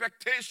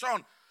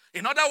expectation.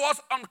 In other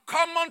words,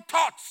 uncommon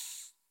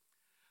thoughts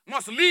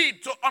must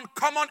lead to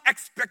uncommon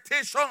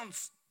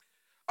expectations.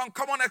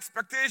 Uncommon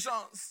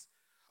expectations.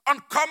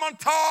 Uncommon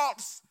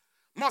thoughts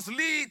must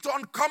lead to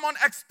uncommon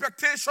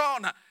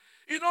expectation.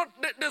 You know,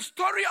 the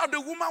story of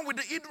the woman with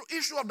the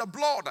issue of the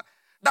blood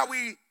that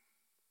we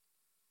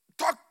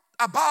talked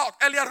about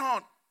earlier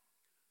on,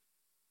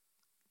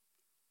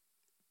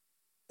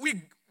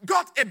 we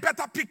got a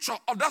better picture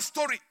of that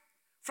story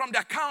from the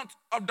account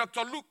of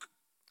Dr. Luke.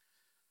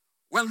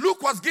 When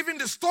Luke was giving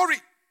the story,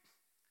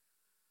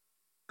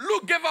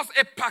 Luke gave us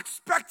a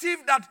perspective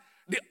that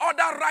the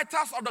other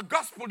writers of the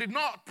gospel did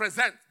not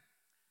present.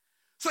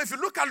 So if you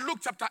look at Luke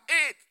chapter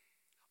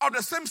 8 of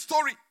the same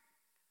story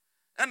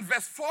and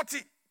verse 40,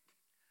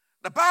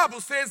 the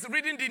Bible says,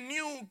 reading the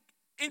New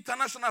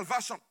International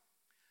Version,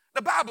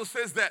 the Bible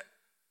says that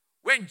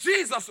when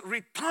Jesus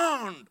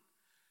returned,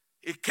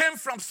 he came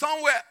from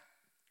somewhere.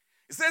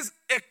 It says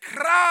a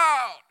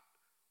crowd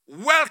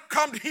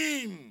welcomed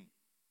him.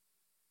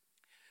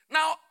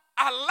 Now,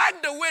 I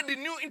like the way the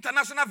New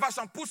International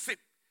Version puts it.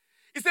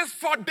 It says,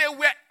 for they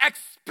were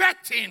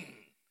expecting.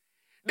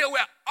 They were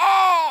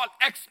all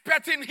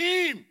expecting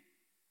him.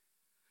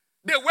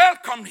 They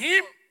welcomed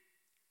him.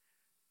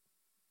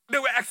 They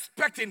were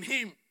expecting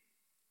him.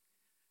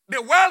 They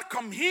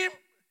welcomed him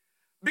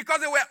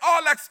because they were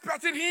all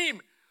expecting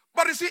him.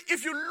 But you see,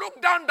 if you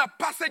look down the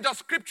passage of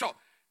scripture,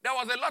 there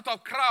was a lot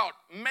of crowd.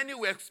 Many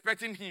were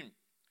expecting him.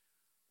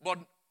 But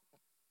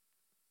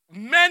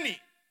many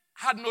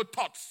had no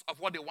thoughts of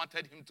what they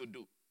wanted him to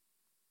do.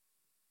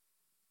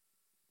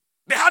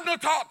 They had no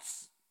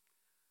thoughts.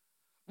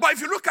 But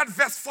if you look at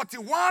verse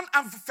 41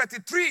 and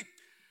 33,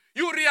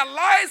 you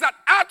realize that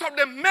out of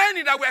the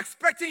many that were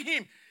expecting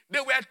him,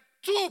 there were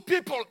two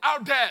people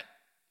out there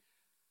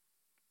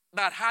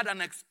that had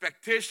an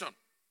expectation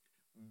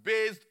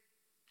based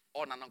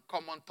on an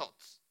uncommon thought.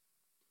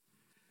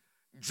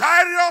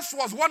 Jairus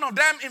was one of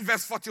them in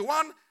verse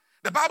 41.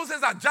 The Bible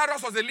says that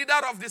Jairus was the leader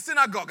of the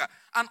synagogue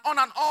and on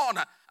and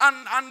on.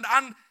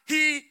 And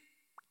he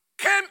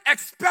came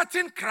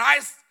expecting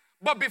Christ,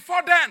 but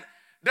before then,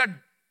 the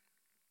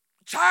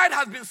child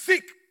has been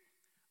sick.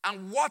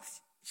 And what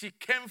he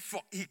came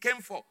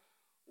for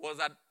was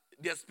that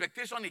the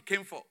expectation he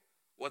came for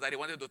was that he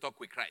wanted to talk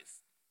with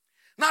Christ.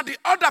 Now, the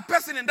other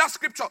person in that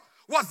scripture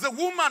was the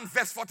woman,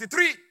 verse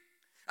 43.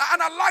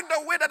 And I like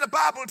the way that the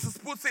Bible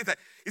puts it.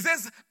 It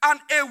says, and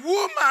a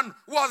woman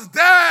was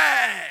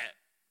there.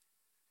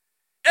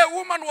 A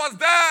woman was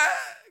there.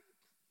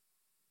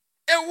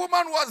 A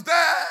woman was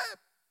there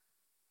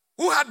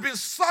who had been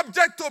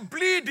subject to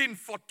bleeding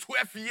for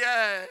 12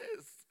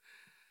 years.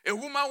 A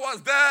woman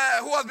was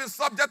there who has been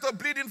subject to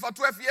bleeding for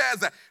 12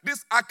 years.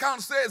 This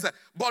account says,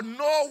 but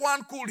no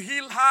one could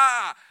heal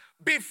her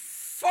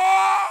before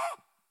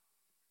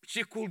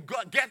she could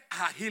get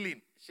her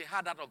healing. She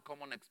had that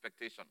uncommon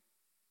expectation.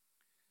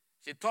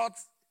 She thought,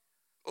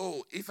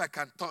 oh, if I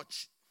can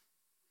touch.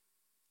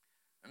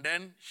 And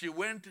then she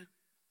went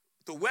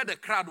to where the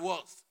crowd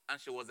was and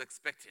she was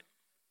expecting.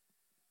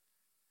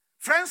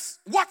 Friends,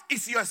 what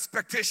is your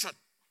expectation?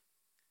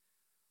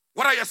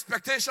 What are your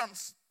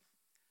expectations?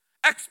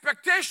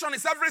 Expectation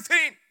is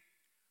everything.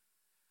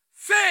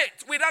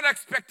 Faith without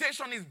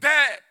expectation is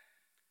dead.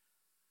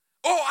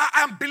 Oh,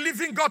 I am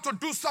believing God to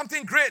do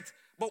something great.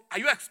 But are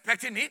you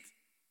expecting it?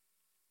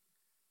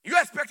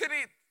 You're expecting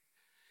it.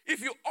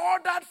 If you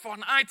ordered for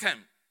an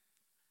item,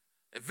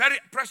 a very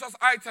precious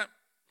item,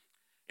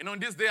 in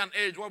this day and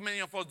age, what many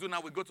of us do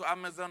now, we go to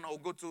Amazon or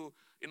go to,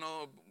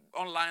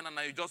 online and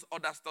you just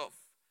order stuff.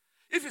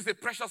 If it's a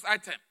precious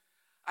item,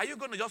 are you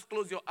going to just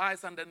close your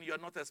eyes and then you're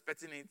not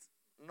expecting it?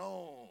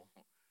 No.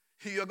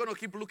 You're going to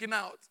keep looking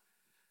out.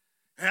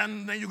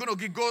 And then you're going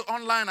to go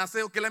online and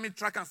say, okay, let me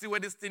track and see where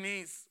this thing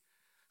is.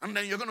 And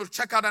then you're going to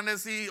check out and then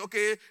see,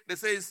 okay, they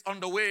say it's on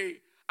the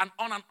way, and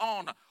on and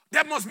on.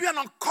 There must be an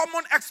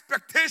uncommon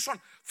expectation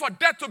for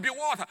there to be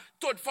what?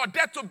 For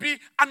there to be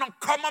an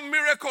uncommon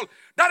miracle.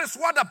 That is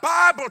what the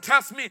Bible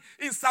tells me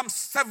in Psalm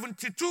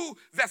 72,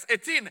 verse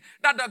 18,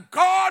 that the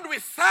God we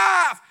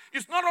serve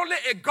is not only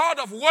a God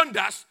of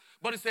wonders,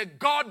 but it's a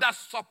God that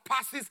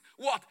surpasses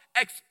what?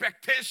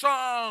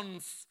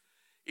 Expectations.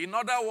 In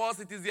other words,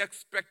 it is the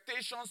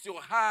expectations you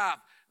have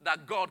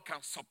that God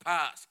can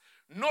surpass.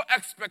 No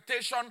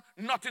expectation,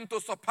 nothing to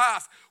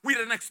surpass. With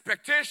an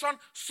expectation,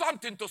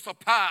 something to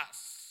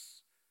surpass.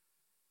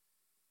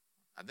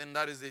 I think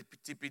that is a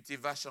TPT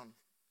version.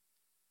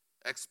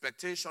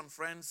 Expectation,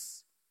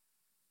 friends,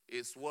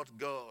 is what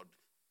God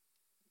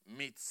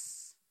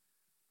meets,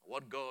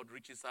 what God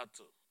reaches out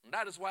to. And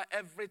that is why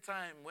every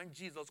time when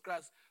Jesus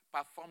Christ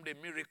performed a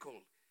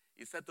miracle,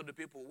 he said to the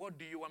people, what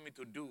do you want me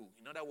to do?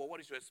 In other words, what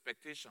is your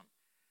expectation?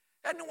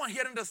 Anyone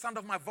hearing the sound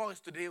of my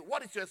voice today,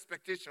 what is your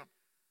expectation?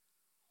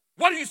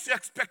 What is your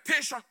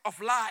expectation of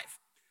life?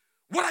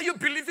 What are you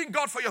believing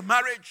God for your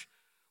marriage?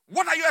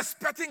 What are you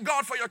expecting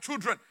God for your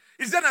children?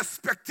 Is there an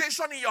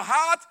expectation in your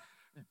heart?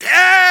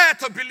 Dare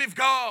to believe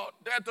God.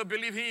 Dare to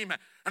believe Him.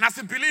 And as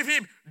you believe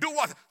Him, do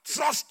what?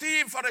 Trust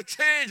Him for a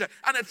change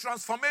and a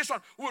transformation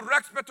with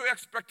respect to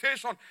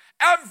expectation.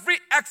 Every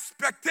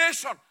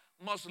expectation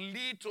must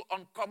lead to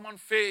uncommon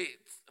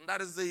faith. And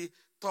that is the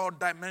third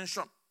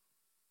dimension.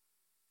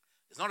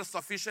 It's not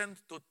sufficient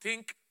to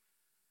think.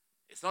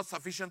 It's not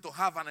sufficient to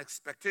have an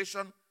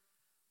expectation.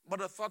 But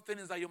the third thing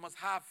is that you must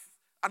have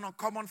an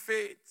uncommon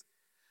faith.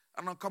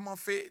 An uncommon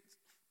faith.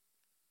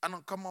 An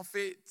uncommon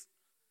faith.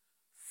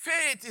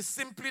 Faith is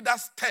simply that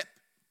step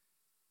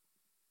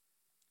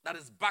that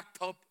is backed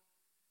up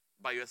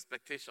by your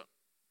expectation.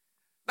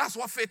 That's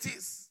what faith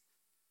is.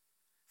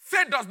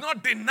 Faith does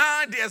not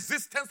deny the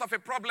existence of a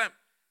problem.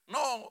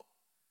 No.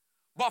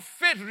 But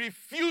faith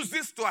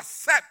refuses to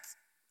accept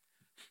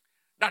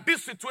that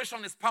this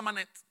situation is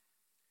permanent.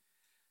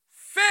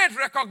 Faith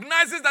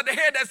recognizes that,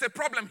 hey, there's a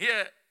problem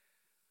here.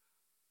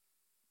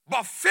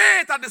 But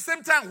faith at the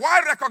same time,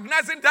 while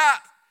recognizing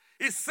that,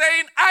 is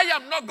saying, I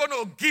am not going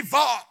to give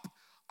up.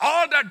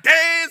 All the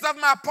days of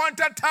my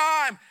appointed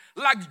time,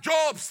 like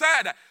Job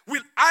said,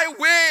 will I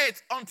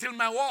wait until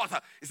my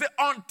what? He said,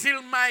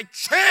 until my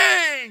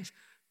change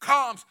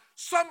comes.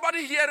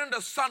 Somebody hearing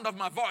the sound of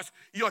my voice,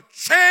 your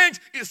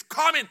change is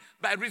coming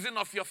by reason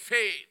of your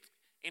faith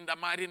in the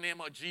mighty name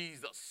of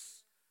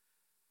Jesus.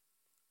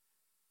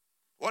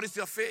 What is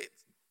your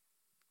faith?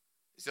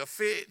 Is your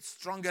faith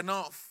strong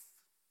enough?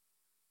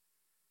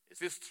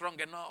 Is it strong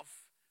enough?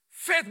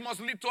 Faith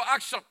must lead to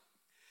action.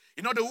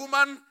 You know, the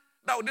woman,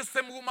 this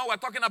same woman we're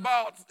talking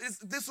about,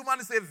 this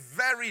woman is a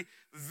very,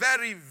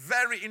 very,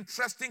 very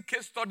interesting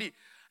case study.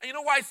 And you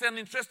know why it's an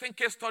interesting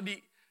case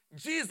study?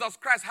 Jesus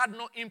Christ had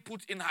no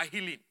input in her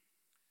healing.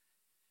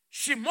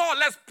 She more or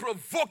less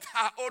provoked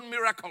her own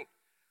miracle.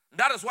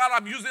 That is why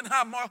I'm using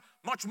her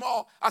much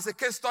more as a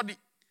case study.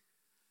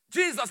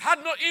 Jesus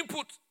had no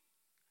input.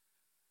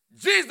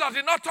 Jesus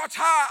did not touch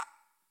her.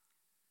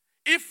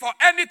 If for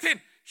anything,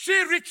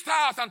 she reached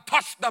out and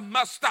touched the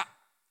master.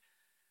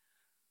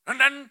 And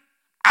then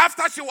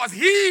after she was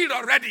healed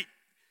already,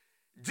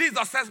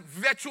 Jesus says,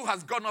 virtue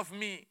has gone off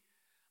me.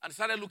 And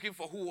started looking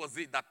for who was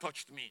it that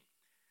touched me.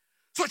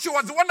 So she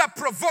was the one that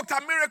provoked her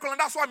miracle, and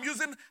that's why I'm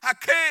using her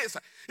case.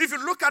 If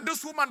you look at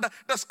this woman,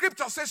 the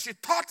scripture says she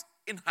thought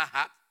in her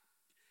heart.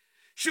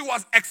 She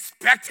was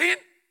expecting.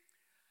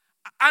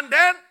 And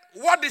then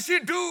what did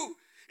she do?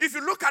 If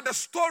you look at the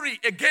story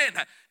again,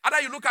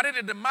 either you look at it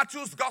in the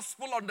Matthew's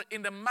gospel or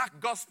in the Mark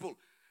gospel,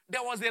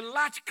 there was a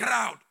large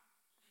crowd.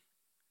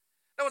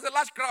 There was a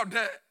large crowd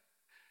there.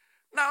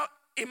 Now,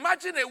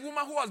 imagine a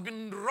woman who has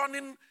been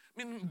running,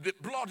 the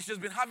blood, she's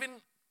been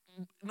having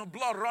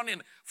blood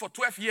running for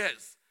 12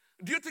 years.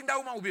 Do you think that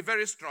woman will be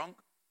very strong?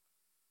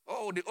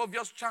 Oh, the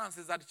obvious chance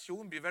is that she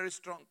won't be very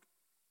strong.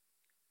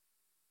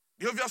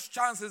 The obvious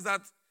chance is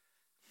that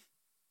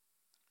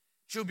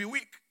she'll be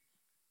weak.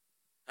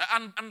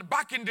 And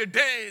back in the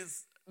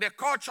days, the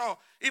culture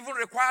even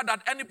required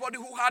that anybody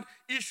who had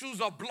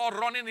issues of blood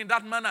running in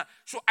that manner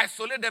should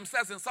isolate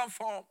themselves in some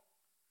form.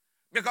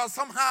 Because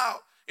somehow,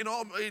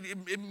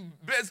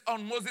 based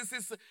on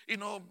Moses',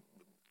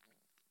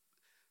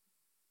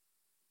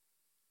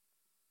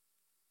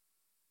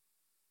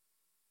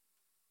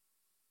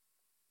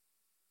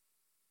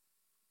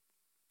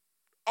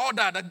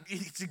 order that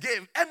he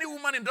gave, any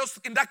woman in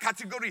that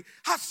category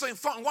has to,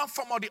 in one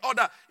form or the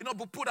other,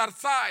 be put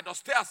aside or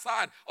stay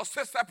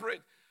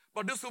separate.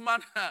 But this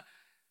woman,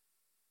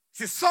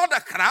 she saw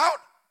the crowd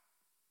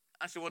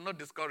and she was not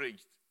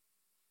discouraged.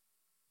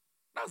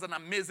 That was an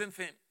amazing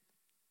thing.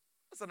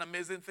 That's an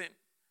amazing thing.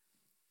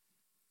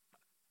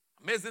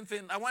 Amazing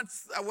thing.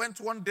 I went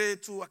one day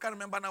to, I can't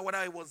remember now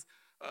whether it was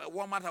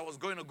Walmart I was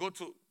going to go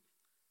to.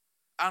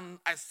 And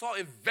I saw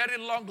a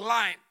very long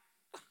line.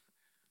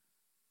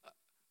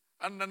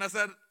 And then I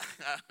said,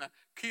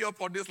 queue up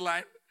for this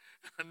line.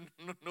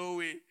 No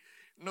way.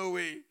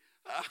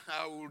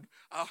 I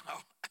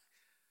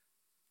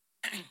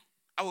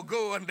will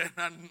go and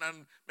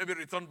maybe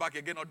return back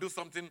again or do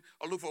something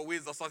or look for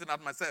ways of sorting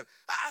out myself.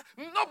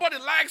 Nobody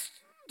likes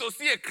to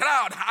see a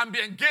crowd and be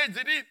engaged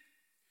in it.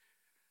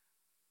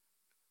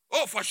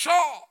 Oh, for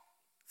sure.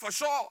 For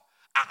sure.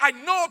 I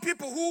know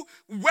people who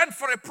went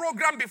for a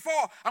program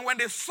before, and when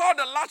they saw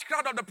the large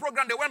crowd of the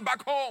program, they went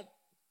back home.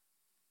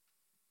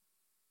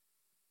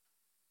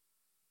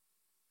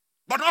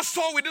 But not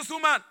so with this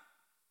woman.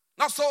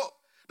 Not so.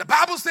 The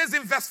Bible says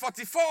in verse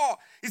 44,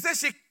 it says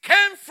she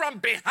came from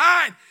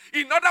behind.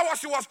 In other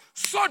words, she was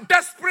so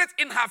desperate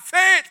in her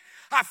faith.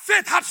 Her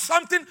faith had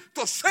something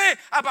to say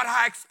about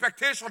her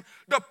expectation.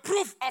 The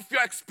proof of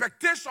your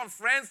expectation,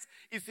 friends,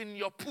 is in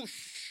your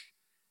push.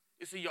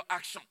 It's in your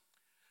action.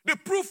 The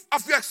proof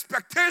of your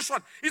expectation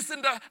is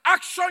in the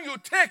action you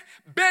take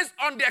based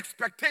on the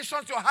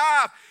expectations you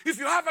have. If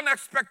you have an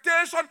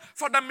expectation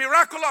for the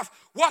miraculous,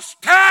 what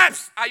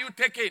steps are you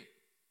taking?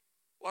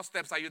 What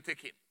steps are you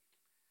taking?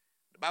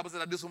 The Bible says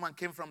that this woman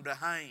came from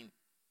behind.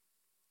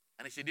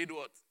 And she did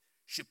what?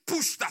 She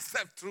pushed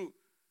herself through.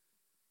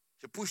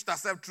 She pushed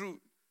herself through.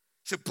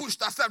 She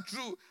pushed herself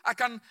through. I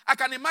can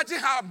imagine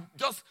her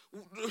just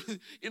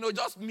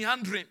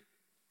meandering.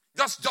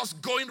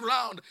 Just going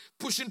around,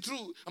 pushing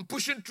through and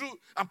pushing through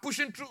and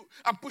pushing through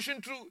and pushing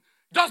through.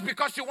 Just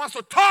because she wants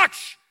to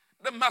touch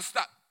the master.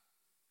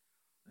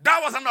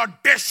 That was an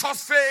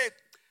audacious faith.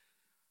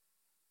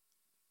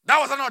 That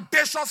was an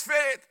audacious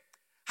faith.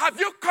 Have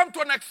you come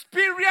to an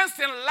experience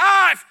in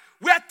life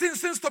where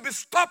things seems to be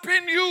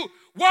stopping you?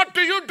 What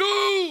do you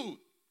do?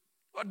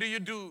 What do you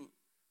do?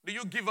 Do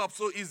you give up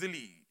so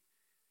easily?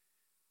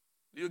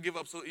 Do you give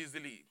up so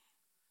easily?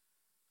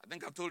 I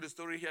think I've told the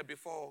story here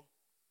before.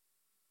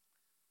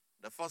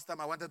 The first time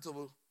I wanted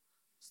to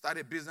start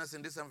a business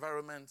in this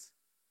environment,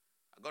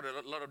 I got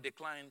a lot of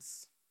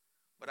declines,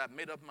 but I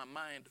made up my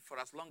mind for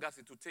as long as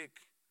it will take.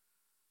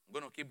 I'm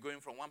going to keep going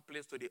from one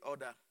place to the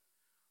other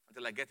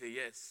until I get a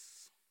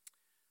yes.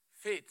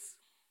 Faith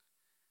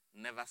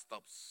never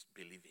stops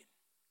believing.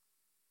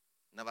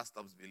 Never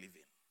stops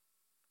believing.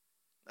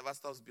 Never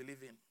stops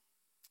believing.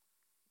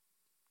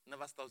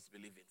 Never stops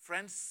believing.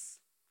 Friends,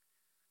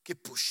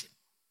 keep pushing.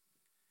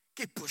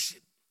 Keep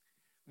pushing.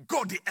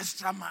 Go the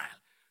extra mile.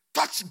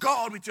 Touch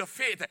God with your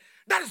faith.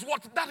 That is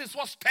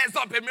what stirs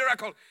up a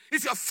miracle.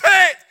 It's your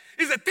faith.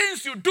 It's the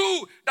things you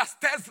do that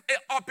stirs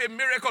up a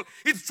miracle.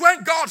 It's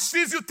when God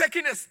sees you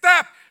taking a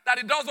step that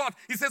He does what?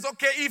 He says,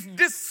 okay, if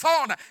this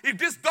son, if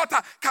this daughter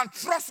can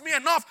trust me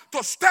enough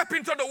to step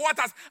into the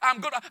waters,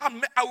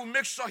 I will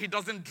make sure he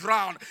doesn't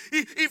drown.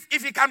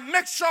 If he can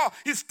make sure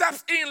he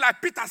steps in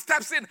like Peter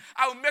steps in,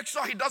 I will make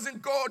sure he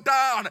doesn't go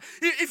down.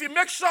 If he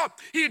makes sure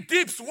he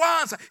dips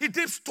once, he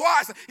dips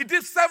twice, he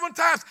dips 7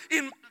 times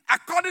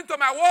according to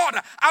my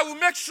word, I will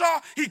make sure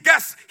he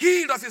gets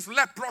healed of his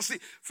leprosy.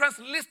 Friends,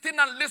 listen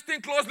and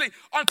listen closely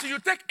until you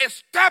take a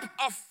step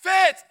of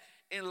faith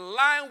in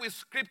line with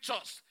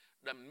scriptures.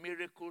 The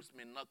miracles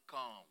may not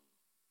come.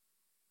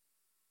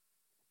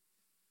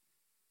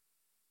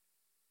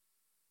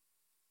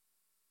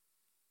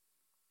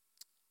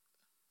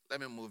 Let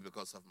me move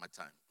because of my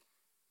time.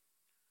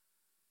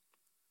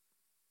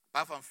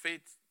 Apart from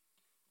faith,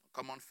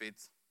 common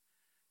faith,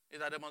 is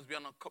that there must be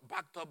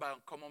backed up by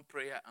common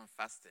prayer and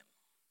fasting.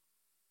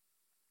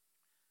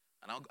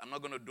 And I'm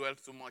not going to dwell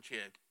too much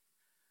here.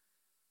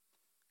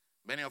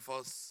 Many of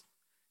us,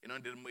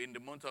 in the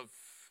month of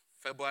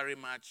February,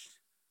 March,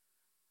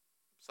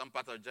 some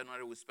part of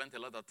January, we spent a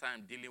lot of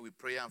time dealing with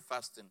prayer and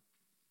fasting.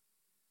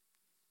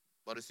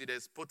 But you see,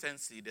 there's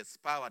potency, there's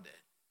power there.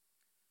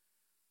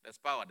 There's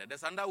power there.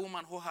 There's another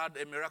woman who had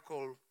a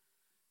miracle,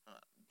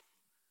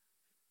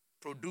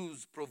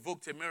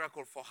 provoked a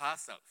miracle for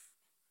herself,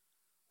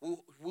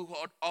 who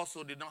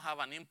also did not have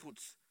an input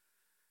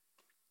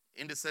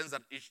in the sense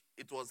that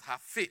it was her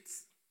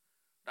faith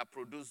that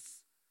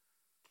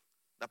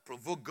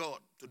provoked God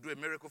to do a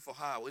miracle for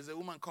her. It was a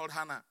woman called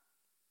Hannah.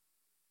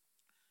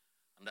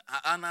 And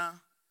Hannah,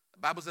 the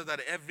Bible says that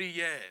every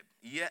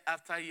year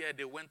after year,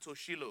 they went to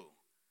Shiloh.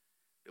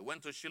 They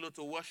went to Shiloh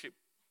to worship.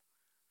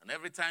 And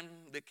every time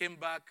they came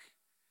back,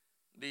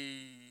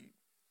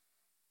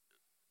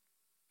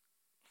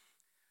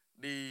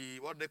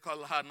 what they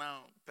call her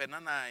now,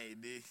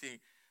 Penani,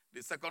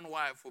 the second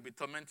wife will be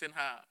tormenting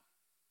her.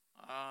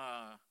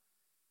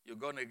 You're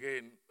gone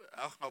again.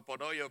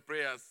 Upon all your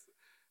prayers,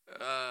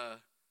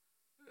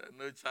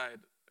 no child.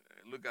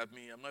 Look at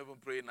me. I'm not even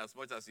praying as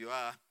much as you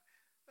are.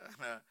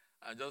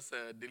 I'm just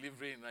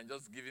delivering and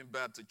just giving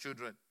birth to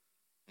children.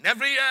 And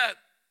every year,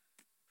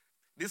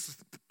 this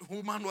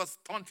woman was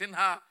taunting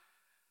her.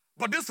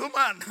 But this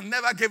woman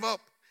never gave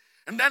up.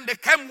 And then they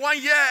came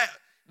one year.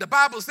 The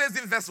Bible says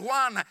in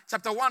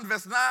chapter 1,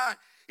 verse 9,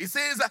 it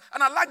says,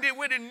 and I like the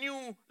way the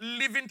New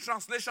Living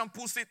Translation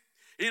puts it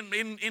in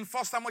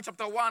 1 Samuel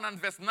chapter 1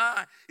 and verse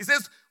 9. It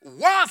says,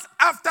 once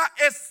after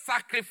a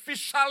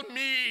sacrificial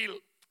meal.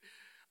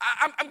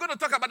 I'm going to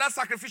talk about that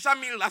sacrificial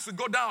meal as we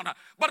go down.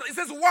 But it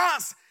says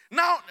once.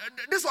 Now,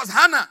 this was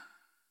Hannah.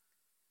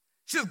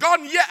 She's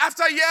gone year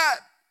after year.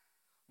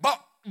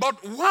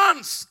 But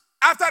once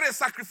after a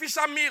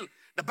sacrificial meal,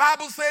 the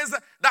Bible says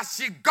that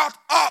she got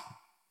up.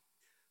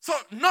 So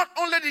not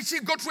only did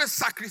she go through a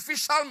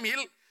sacrificial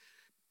meal,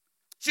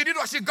 she did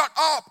what? She got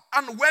up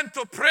and went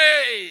to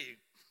pray.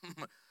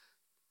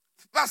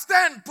 Verse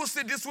 10 puts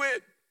it this way.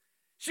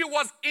 She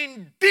was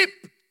in deep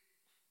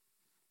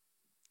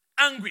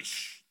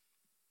anguish.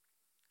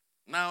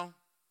 Now,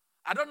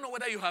 I don't know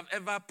whether you have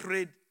ever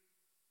prayed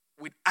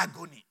with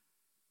agony,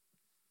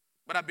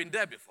 but I've been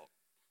there before.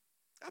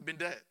 I've been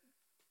there.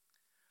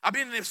 I've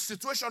been in a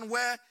situation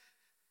where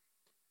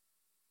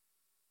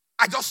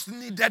I just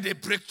needed a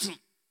breakthrough.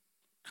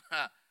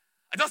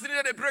 I just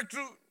needed a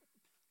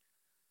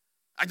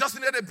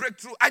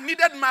breakthrough. I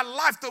needed my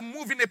life to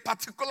move in a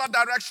particular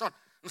direction.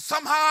 And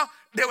somehow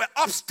there were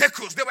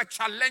obstacles, there were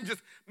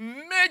challenges,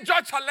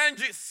 major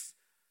challenges.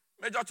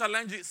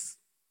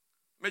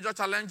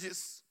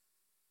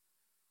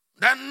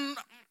 Then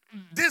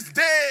this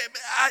day,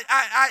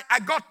 I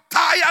got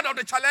tired of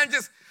the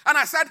challenges, and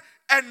I said,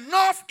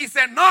 enough is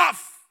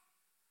enough.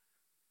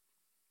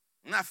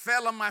 And I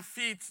fell on my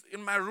feet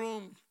in my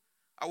room.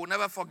 I will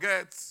never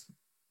forget.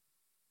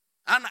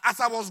 And as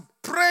I was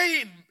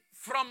praying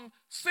from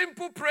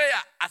simple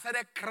prayer, I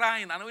started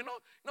crying. And you know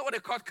what they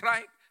call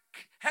crying?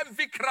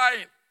 Heavy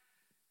crying.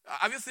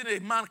 Have you seen a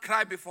man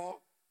cry before?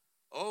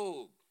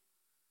 Oh.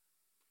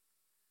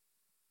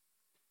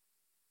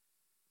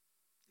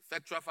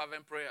 Effectual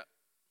fervent prayer.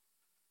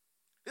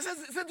 He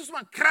said this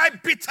man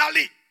cried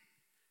bitterly.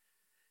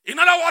 In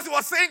other words, he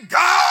was saying,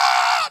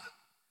 God,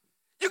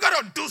 you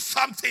got to do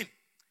something.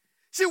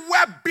 She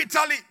wept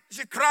bitterly.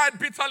 She cried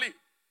bitterly.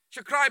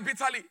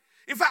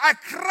 In fact, I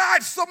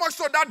cried so much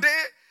so that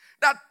day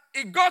that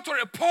it got to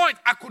a point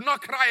I could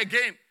not cry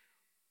again.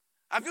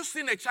 Have you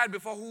seen a child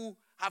before who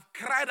have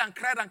cried,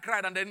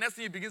 and the next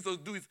thing he begins to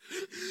do is...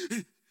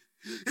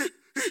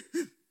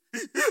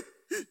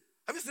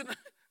 Have you seen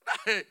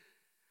that?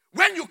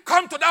 When you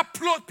come to that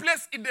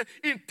place in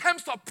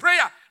terms of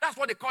prayer, that's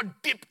what they call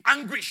deep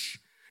anguish.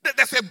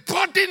 There's a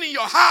burden in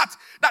your heart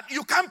that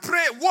you can't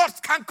pray, words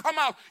can't come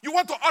out. You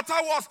want to utter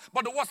words,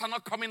 but the words are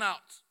not coming out.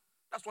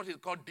 That's what is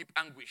called deep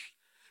anguish.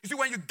 You see,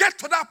 when you get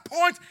to that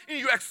point in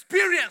your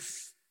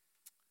experience,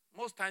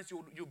 most times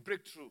you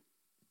break through.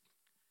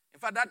 In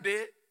fact, that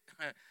day,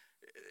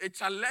 a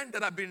challenge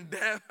that had been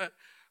there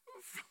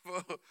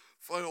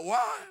for a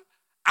while,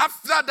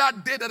 after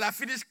that day that I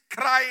finished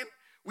crying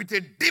with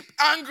a deep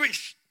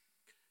anguish,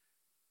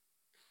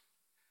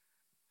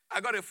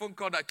 I got a phone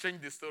call that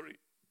changed the story.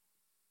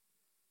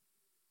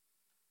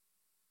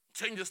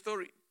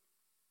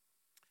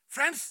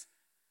 Friends,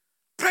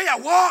 prayer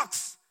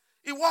works.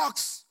 It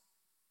works.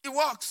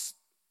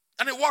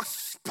 And it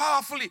works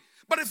powerfully.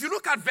 But if you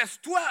look at verse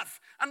 12,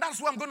 and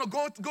that's where I'm going to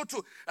go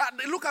to.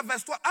 Look at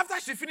verse 12. After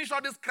she finished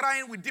all this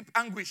crying with deep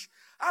anguish,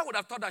 I would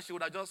have thought that she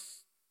would have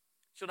just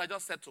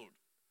settled.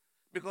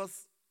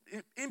 Because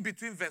in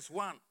between verse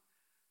 1,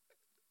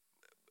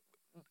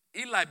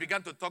 Eli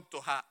began to talk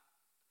to her.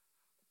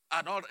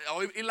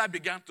 Or Eli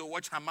began to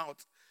watch her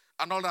mouth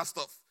and all that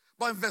stuff.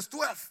 But in verse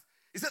 12,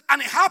 he said,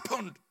 and it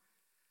happened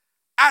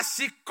as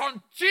she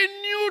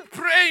continued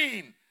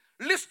praying.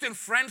 Listen,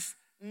 friends,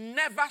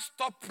 never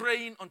stop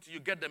praying until you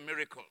get the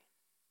miracle.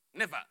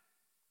 Never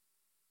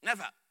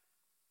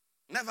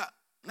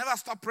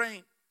stop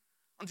praying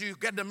until you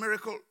get the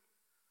miracle.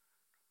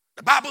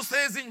 The Bible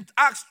says in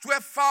Acts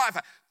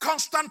 12:5,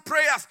 constant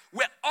prayers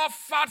were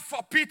offered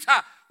for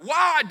Peter.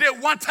 Why? They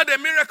wanted a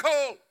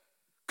miracle.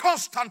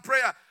 Constant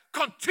prayer,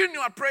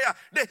 continual prayer.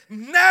 They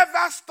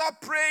never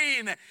stop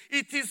praying.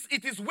 It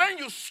is when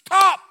you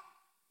stop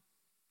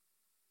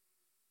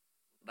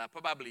that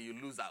probably you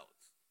lose out.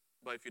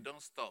 But if you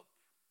don't stop,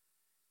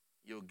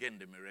 you'll gain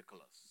the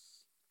miraculous.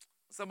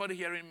 Somebody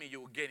hearing me,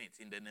 you'll gain it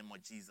in the name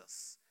of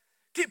Jesus.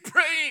 Keep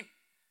praying.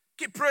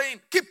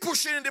 Keep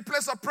pushing in the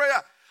place of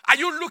prayer. Are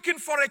you looking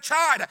for a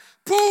child?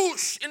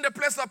 Push in the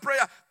place of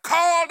prayer.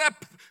 Call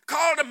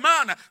the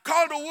man,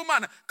 call the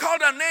woman, call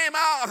the name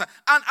out.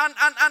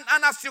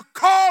 And as you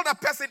call the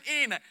person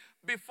in,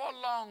 before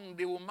long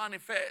they will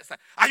manifest.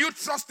 Are you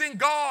trusting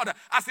God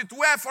as it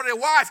were for a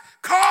wife?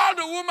 Call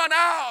the woman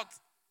out.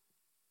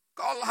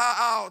 Call her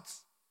out.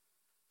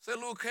 Say,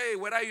 look, hey,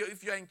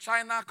 if you're in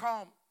China,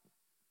 come.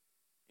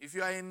 If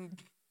you are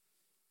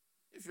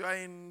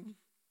in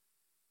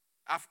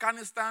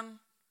Afghanistan,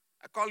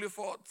 I call you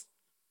forth.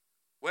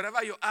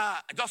 Wherever you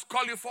are, I just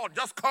call you forth.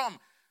 Just come.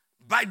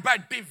 By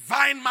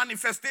divine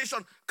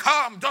manifestation,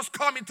 come. Just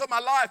come into my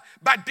life.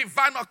 By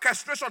divine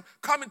orchestration,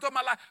 come into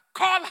my life.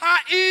 Call her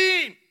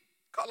in.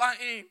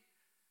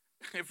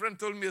 A friend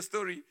told me a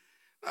story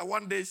that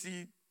one day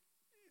she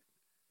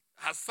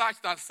has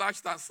searched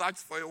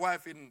for a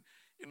wife in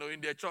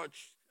their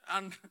church.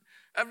 And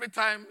every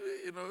time,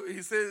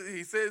 he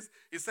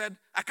said,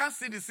 I can't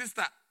see the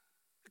sister.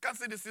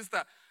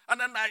 And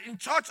then in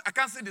church, I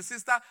can't see the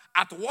sister.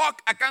 At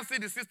work, I can't see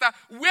the sister.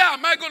 Where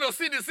am I going to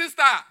see the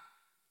sister?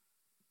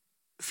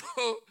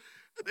 So,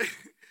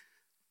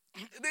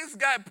 this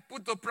guy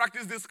put to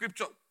practice this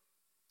scripture.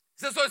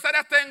 So he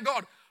started thanking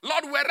God,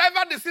 Lord,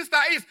 wherever the sister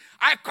is,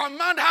 I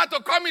command her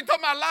to come into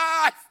my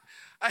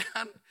life.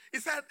 And he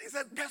said,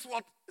 guess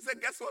what?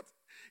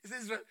 He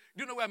says, do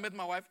you know where I met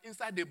my wife?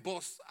 Inside the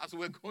bus as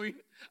we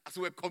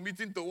were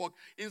commuting to work.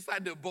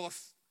 Inside the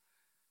bus.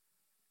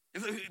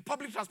 It's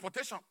public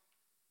transportation.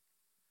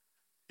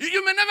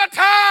 You may never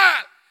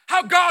tell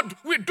how God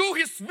will do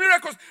his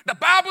miracles. The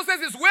Bible says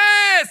his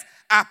ways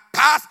are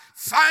past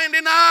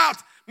finding out.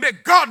 May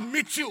God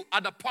meet you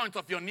at the point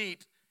of your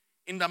need.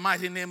 In the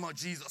mighty name of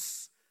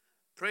Jesus.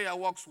 Prayer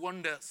works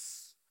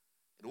wonders.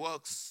 It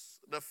works.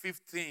 The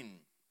 15.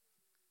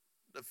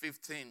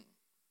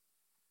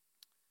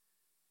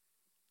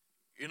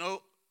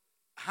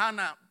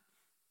 Hannah,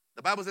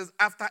 the Bible says,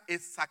 after a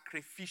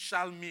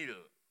sacrificial meal,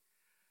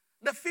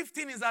 the fifth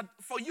thing is that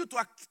for you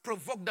to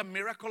provoke the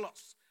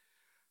miraculous,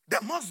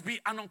 there must be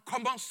an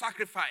uncommon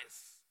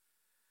sacrifice.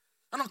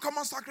 An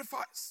uncommon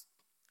sacrifice.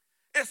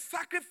 A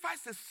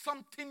sacrifice is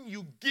something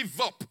you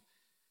give up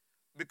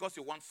because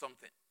you want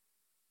something.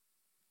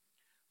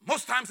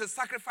 Most times a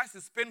sacrifice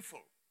is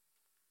painful.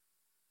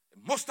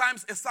 Most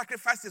times a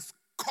sacrifice is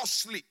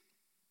costly.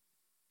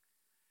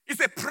 It's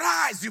a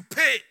price you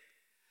pay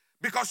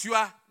because you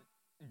are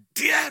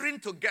daring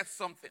to get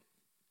something.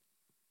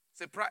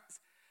 It's a price.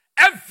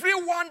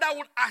 Everyone that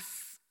would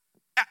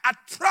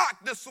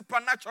attract the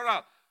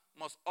supernatural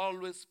must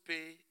always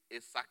pay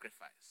a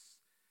sacrifice.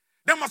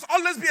 There must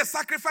always be a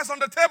sacrifice on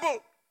the table.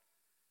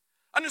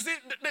 And you see,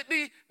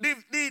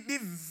 the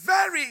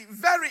very,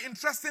 very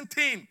interesting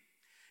thing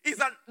is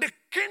that the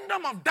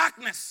kingdom of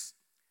darkness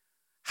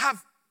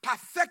have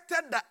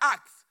perfected the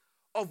act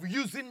of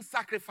using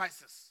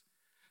sacrifices.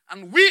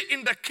 And we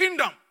in the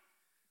kingdom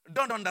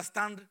don't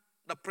understand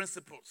the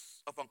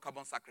principles of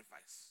uncommon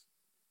sacrifice.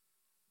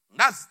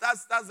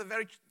 That's a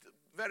very,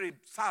 very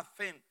sad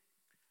thing.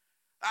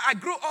 I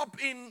grew up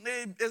in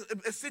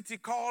a city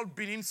called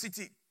Benin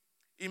City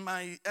in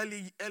my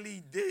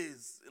early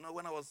days,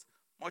 when I was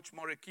much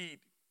more a kid.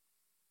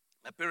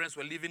 My parents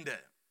were living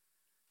there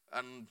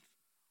and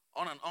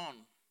on and on.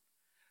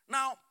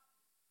 Now,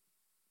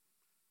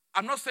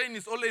 I'm not saying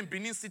it's only in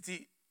Benin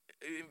City.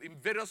 In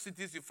various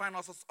cities, you find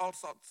all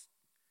sorts.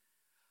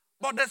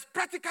 But there's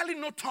practically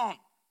no town.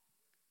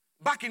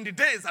 Back in the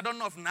days, I don't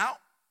know of now,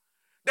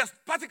 there's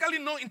practically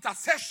no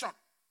intercession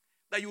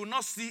that you will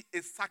not see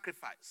a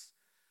sacrifice.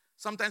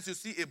 Sometimes you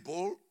see a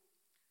bowl,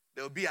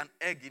 there will be an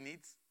egg in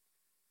it,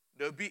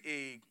 there will be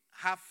a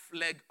half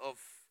leg of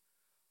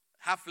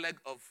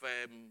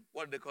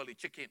what do they call it,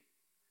 chicken.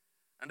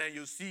 And then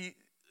you see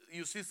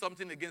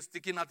something again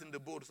sticking out in the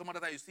bowl. Some other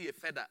time you see a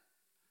feather.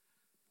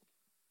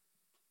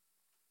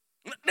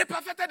 They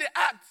perfected the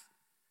act.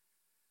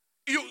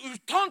 You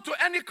turn to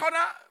any corner.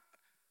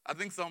 I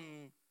think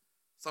some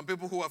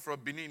people who are from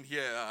Benin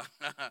here,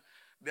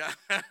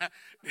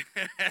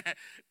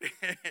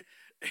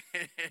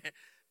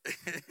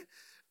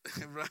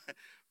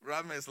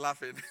 Ram is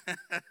laughing.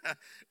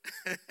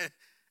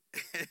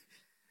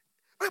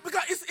 Because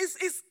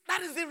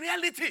that is the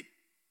reality.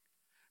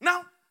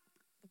 Now,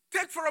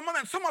 take for a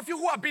moment, some of you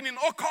who have been in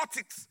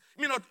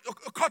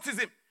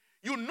occultism,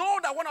 you know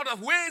that one of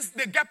the ways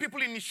they get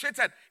people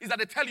initiated is that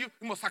they tell you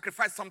must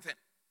sacrifice something.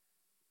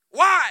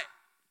 Why?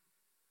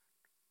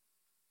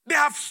 They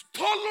have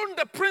stolen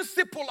the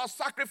principle of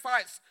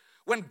sacrifice.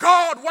 When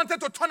God wanted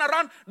to turn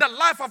around the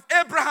life of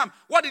Abraham,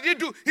 what did he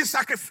do? He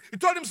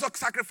told him to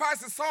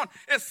sacrifice his son,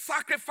 a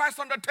sacrifice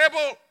on the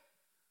table.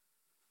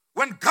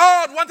 When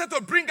God wanted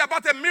to bring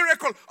about a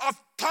miracle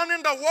of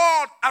turning the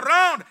world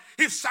around,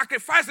 he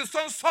sacrificed his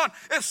own son,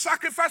 a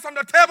sacrifice on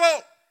the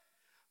table.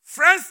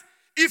 Friends,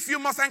 if you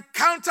must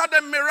encounter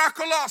the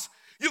miraculous,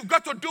 you've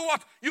got to do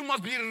what? You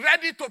must be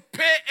ready to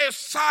pay a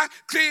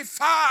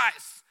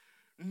sacrifice.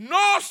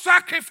 No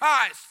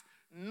sacrifice,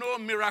 no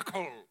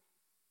miracle.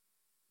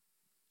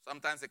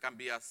 Sometimes it can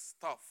be as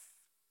tough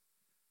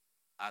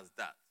as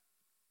that.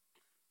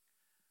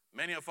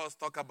 Many of us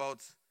talk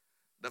about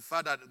the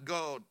fact that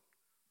God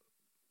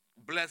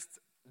blessed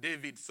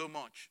David so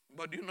much.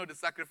 But do you know the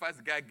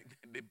sacrifice guy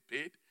they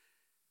paid?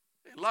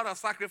 A lot of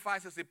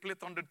sacrifices he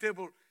placed on the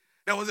table.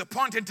 There was a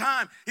point in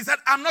time, he said,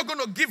 I'm not going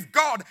to give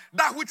God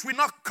that which will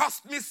not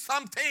cost me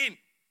something.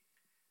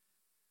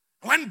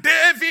 When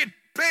David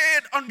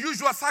paid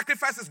unusual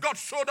sacrifices, God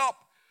showed up.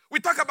 We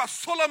talk about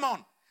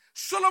Solomon.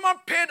 Solomon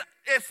paid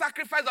a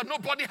sacrifice that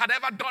nobody had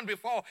ever done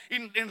before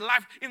in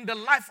the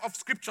life of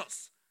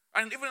scriptures,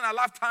 and even in our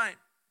lifetime.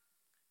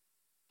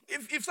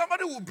 If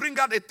somebody will bring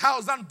out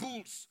 1,000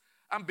 bulls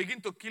and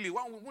begin to kill it,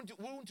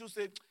 won't you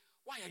say,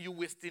 why are you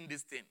wasting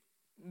this thing?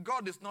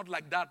 God is not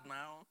like that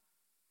now.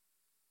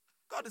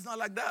 God is not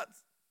like that.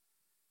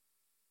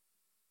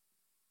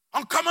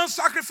 Uncommon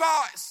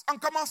sacrifice.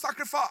 Uncommon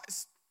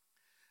sacrifice.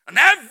 And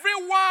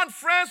everyone,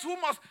 friends, who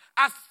must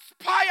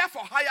aspire for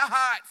higher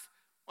heights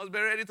must be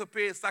ready to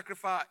pay a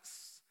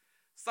sacrifice.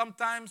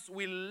 Sometimes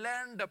we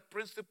learn the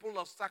principle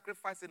of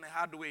sacrifice in a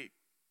hard way.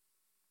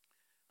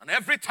 And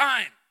every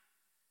time,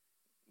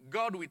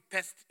 God will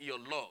test your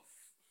love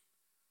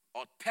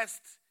or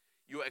test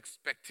your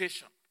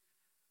expectation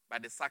by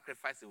the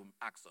sacrifice he will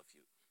ask of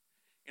you.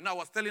 I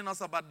was telling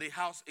us about the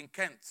house in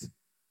Kent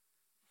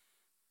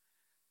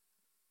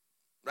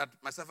that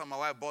myself and my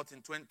wife bought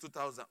in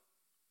 2000.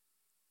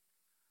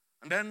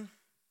 And then,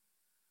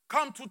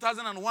 come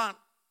 2001,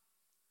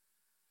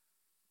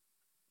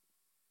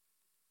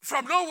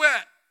 from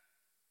nowhere,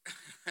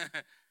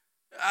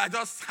 I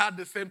just had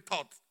the same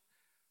thought.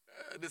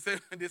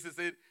 This is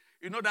it.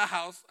 You know that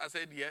house? I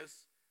said,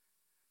 yes.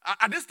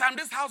 At this time,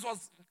 this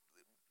house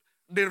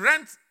the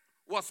rent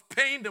was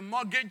paying the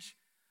mortgage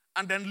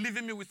and then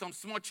leaving me with some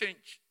small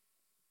change.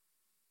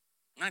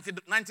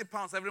 90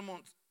 pounds every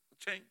month,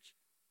 change.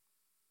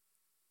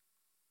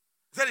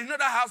 He said, you know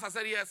that house? I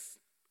said, yes.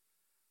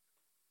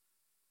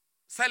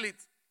 Sell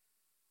it.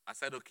 I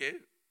said, okay.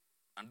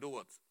 And do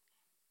what?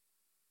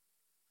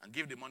 And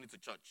give the money to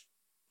church.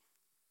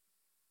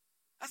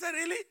 I said,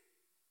 really?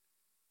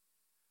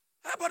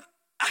 But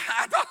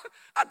I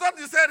thought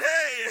you said,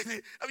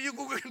 hey,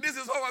 this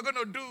is what we're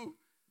going to do.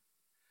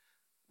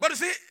 But you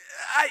see,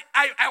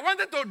 I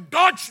wanted to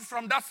dodge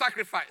from that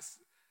sacrifice.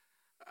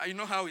 You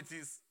know how it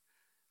is.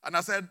 And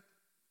I said,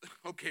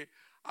 okay,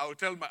 I'll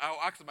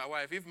ask my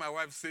wife. If my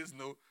wife says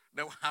no,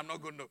 then I'm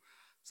not going to.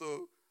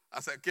 So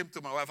I came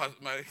to my wife.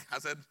 I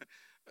said,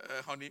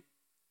 honey,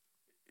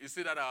 you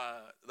see that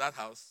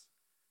house?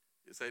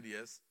 He said,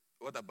 yes.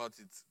 What about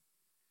it?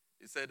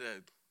 He said,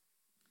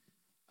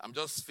 I'm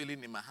just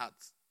feeling in my heart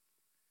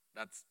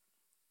that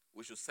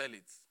we should sell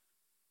it.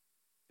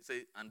 He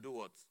said, and do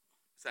what?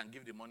 He said, and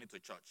give the money to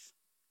church.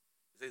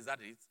 He said, is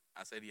that it?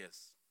 I said,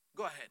 yes.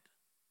 Go ahead.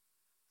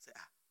 I said,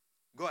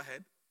 go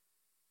ahead.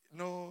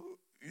 No,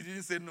 you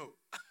didn't say no.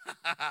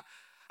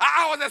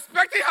 I was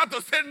expecting her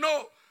to say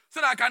no so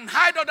that I can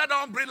hide under the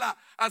umbrella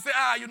and say,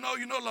 you know,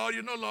 Lord.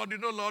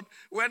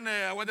 When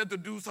I wanted to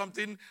do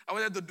something, I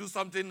didn't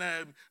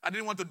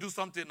want to do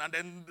something. And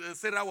then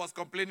Sarah was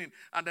complaining.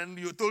 And then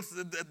you told,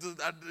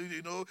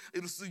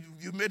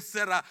 you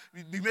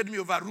made me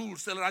overrule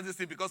Sarah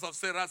because of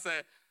Sarah's.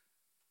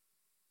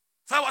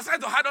 So I was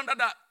trying to hide under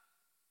that.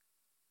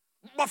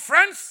 But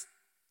friends,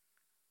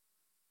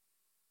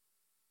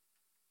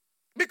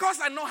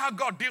 because I know how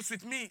God deals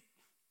with me,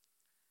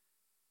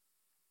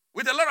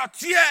 with a lot of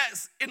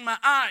tears in my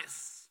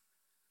eyes,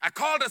 I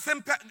called the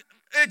same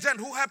agent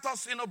who helped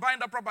us, buying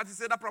the property,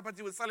 said that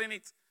property, we're selling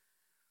it.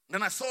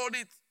 Then I sold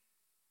it.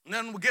 And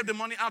then we gave the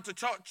money out to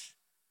church.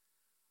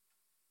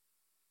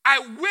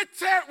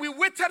 We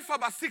waited for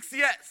about 6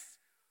 years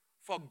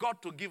for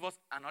God to give us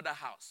another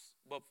house.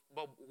 But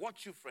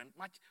watch you, friends.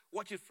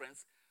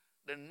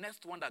 The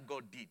next one that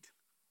God did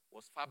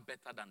was far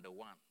better than the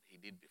one he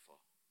did before.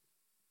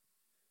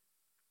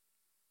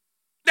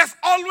 There's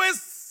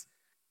always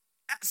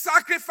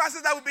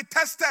sacrifices that will be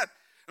tested.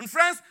 And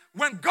friends,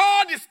 when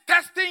God is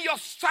testing your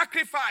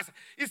sacrifice,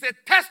 it's a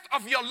test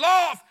of your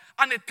love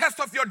and a test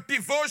of your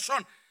devotion.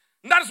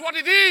 And that is what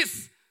it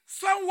is.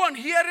 Someone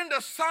hearing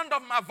the sound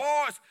of my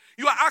voice,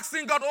 you are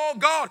asking God, oh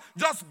God,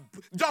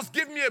 just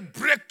give me a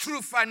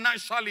breakthrough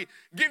financially.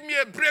 Give me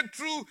a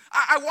breakthrough.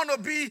 I want to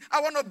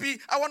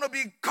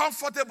be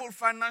comfortable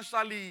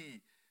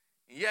financially.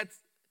 Yet,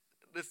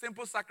 the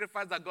simple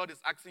sacrifice that God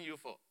is asking you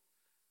for,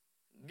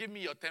 give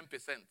me your 10%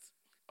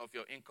 of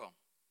your income.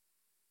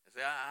 I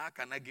say, how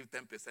can I give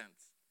 10%?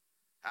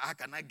 How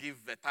can I give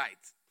a tithe?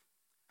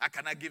 How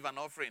can I give an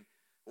offering?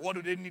 What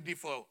do they need it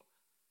for?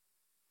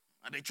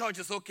 And the church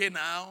is okay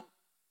now.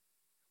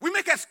 We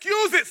make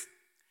excuses.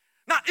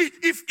 Now,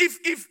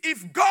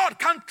 if God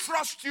can't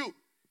trust you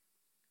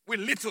with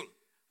little,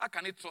 how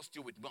can he trust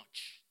you with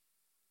much?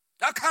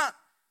 I can't.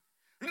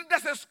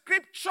 There's a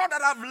scripture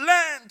that I've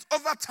learned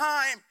over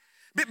time.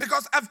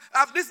 Because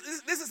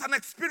this is an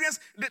experience,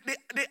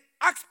 the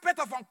aspect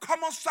of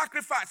uncommon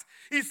sacrifice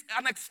is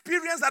an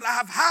experience that I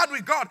have had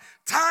with God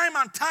time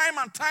and time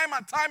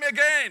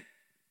again.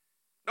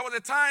 There was a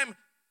time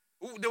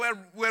they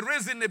were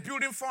raising a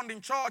building fund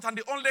in church, and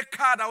the only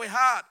car that we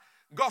had,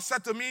 God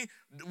said to me,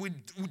 we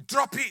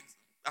drop it.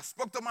 I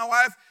spoke to my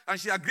wife, and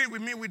she agreed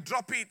with me, we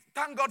drop it.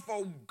 Thank God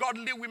for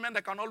godly women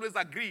that can always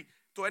agree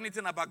to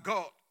anything about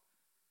God.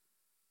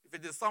 If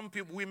it is some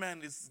people,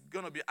 women, it's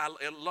going to be a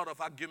lot of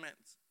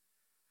arguments.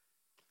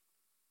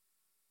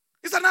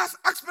 It's an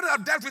aspect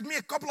that dealt with me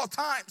a couple of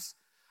times.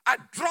 I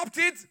dropped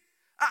it,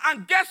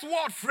 and guess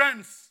what,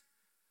 friends?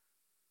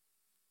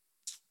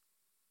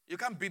 You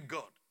can't beat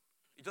God.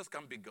 You just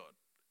can't beat God.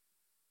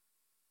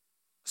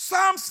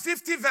 Psalms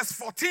 50 verse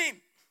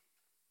 14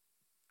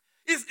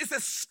 is a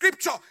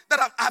scripture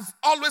that I've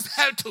always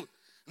held to.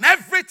 And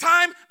every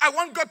time I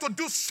want God to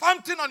do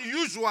something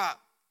unusual,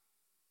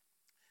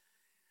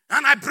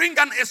 and I bring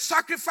a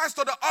sacrifice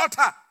to the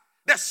altar,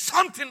 there's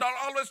something that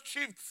always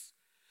shifts.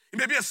 It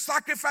may be a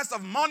sacrifice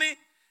of money.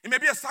 It may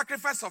be a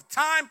sacrifice of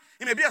time.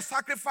 It may be a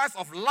sacrifice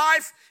of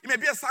life. It may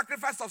be a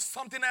sacrifice of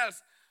something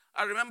else.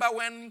 I remember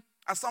when,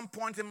 at some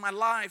point in my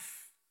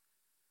life,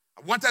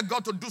 I wanted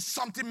God to do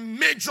something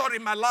major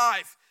in my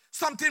life.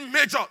 Something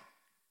major.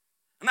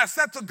 And I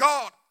said to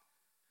God,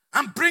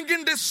 I'm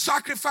bringing this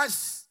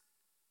sacrifice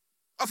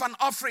of an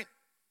offering.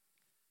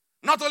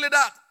 Not only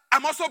that,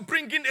 I'm also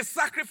bringing a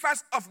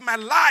sacrifice of my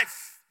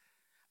life.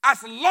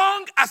 As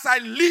long as I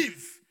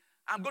live,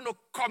 I'm going to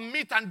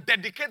commit and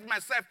dedicate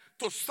myself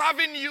to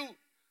serving you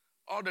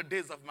all the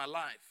days of my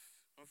life.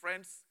 And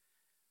friends,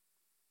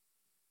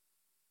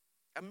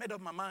 I made up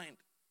my mind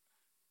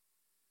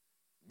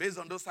based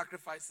on those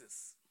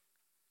sacrifices.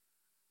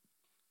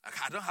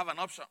 I don't have an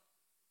option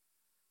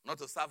not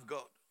to serve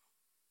God.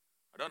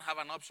 I don't have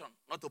an option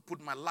not to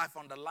put my life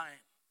on the line.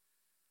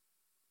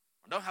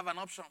 I don't have an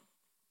option.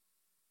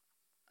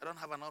 I don't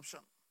have an option.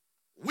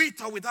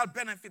 With or without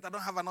benefit, I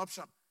don't have an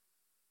option.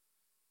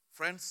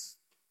 Friends,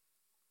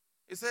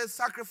 it says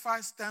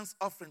sacrifice thanks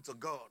offering to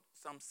God.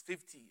 Psalms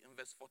 50 in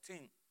verse 14.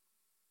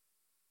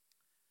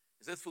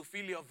 It says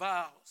fulfill your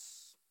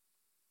vows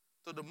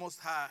to the Most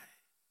High.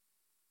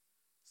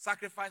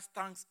 Sacrifice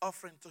thanks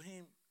offering to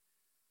Him.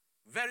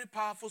 Very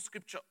powerful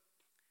scripture.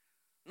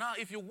 Now,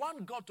 if you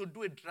want God to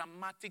do a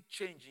dramatic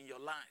change in your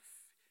life,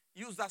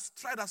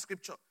 try that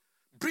scripture.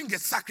 Bring a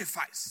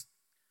sacrifice.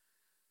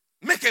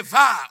 Make a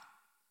vow.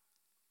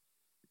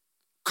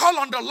 Call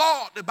on the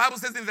Lord. The Bible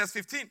says in verse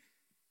 15, it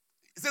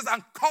says,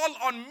 and call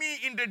on me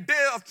in the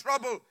day of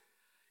trouble.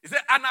 He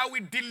said, and I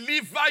will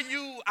deliver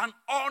you and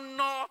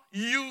honor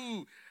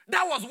you.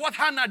 That was what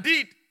Hannah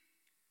did.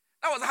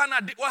 That was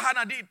what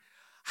Hannah did.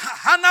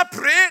 Hannah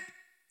prayed,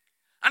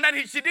 and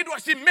then she did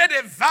what? She made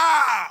a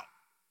vow.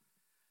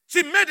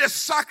 She made a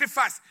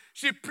sacrifice.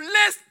 She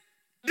placed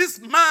this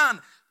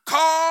man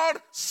called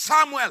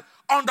Samuel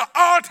on the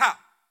altar.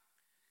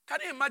 Can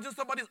you imagine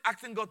somebody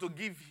asking God to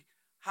give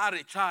her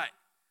a child,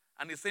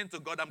 and he's saying to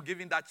God, I'm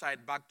giving that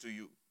child back to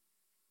you.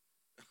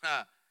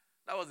 That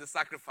was the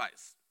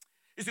sacrifice.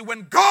 You see,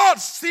 when God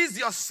sees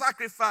your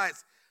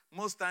sacrifice,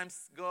 most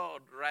times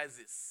God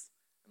rises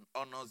and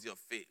honors your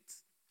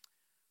faith.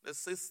 The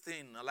sixth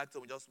thing, I'd like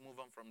to just move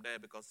on from there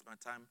because of my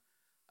time.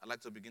 I'd like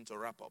to begin to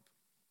wrap up.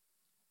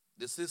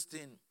 The sixth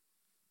thing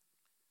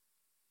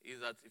is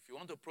that if you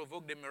want to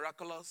provoke the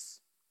miraculous,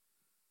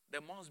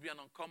 there must be an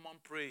uncommon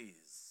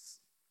praise.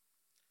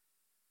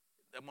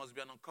 There must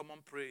be an uncommon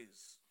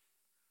praise.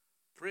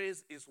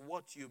 Praise is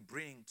what you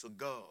bring to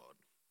God,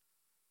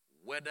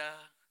 whether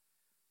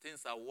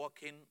things are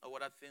working or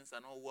whether things are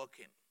not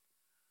working.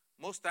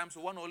 Most times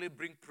we want to only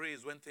bring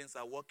praise when things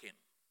are working.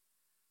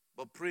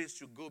 But praise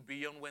should go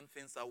beyond when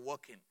things are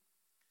working.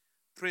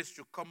 Praise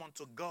should come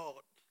unto God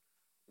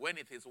when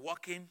it is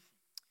working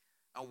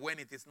and when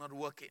it is not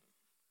working.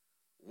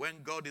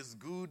 When God is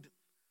good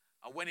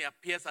and when it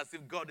appears as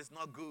if God is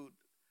not good.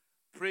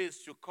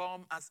 Praise should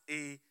come as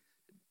a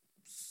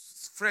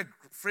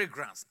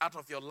fragrance out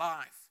of your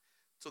life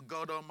to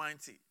God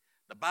Almighty.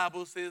 The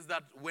Bible says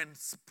that when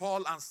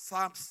Paul and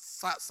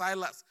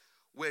Silas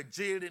were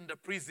jailed in the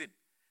prison,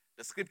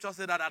 the scripture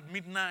said that at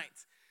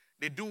midnight,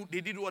 they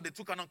did what? They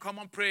took an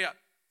uncommon prayer.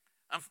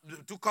 And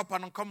they took up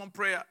an uncommon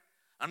prayer.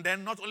 And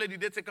then not only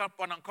did they take up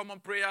an uncommon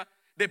prayer,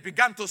 they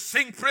began to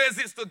sing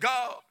praises to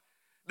God.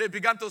 They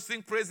began to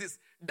sing praises.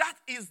 That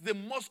is the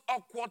most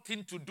awkward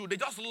thing to do. They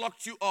just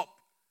locked you up.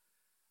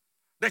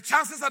 The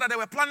chances are that they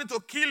were planning to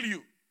kill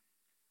you.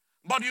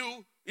 But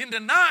you, in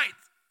the night,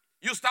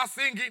 you start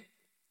singing.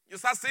 You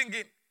start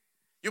singing.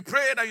 You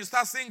prayed and you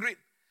start singing.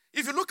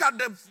 If you look at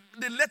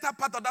the later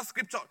part of that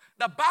scripture,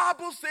 the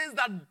Bible says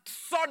that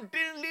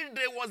suddenly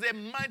there was a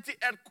mighty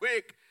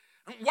earthquake.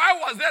 Why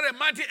was there a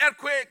mighty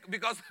earthquake?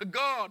 Because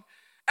God,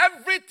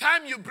 every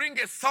time you bring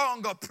a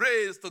song of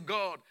praise to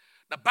God,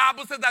 the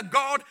Bible says that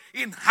God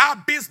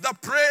inhabits the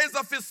praise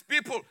of his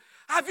people.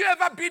 Have you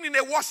ever been in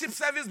a worship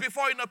service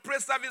before, in a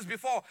praise service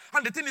before,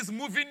 and the thing is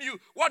moving you?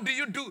 What do?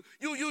 You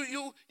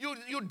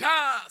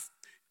dance.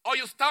 Or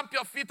you stamp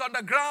your feet on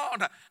the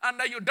ground and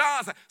then you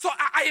dance. So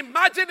I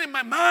imagine in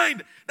my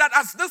mind that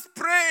as this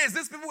praise,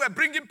 these people were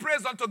bringing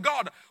praise unto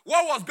God.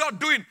 What was God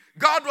doing?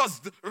 God was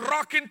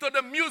rocking to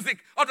the music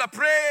of the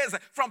praise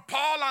from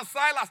Paul and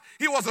Silas.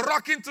 He was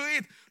rocking to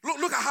it.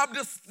 Look at how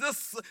this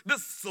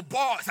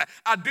boys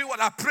are doing what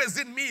are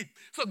praising me.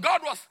 So God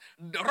was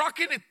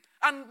rocking it.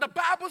 And the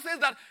Bible says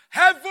that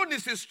heaven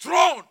is his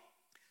throne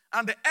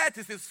and the earth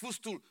is his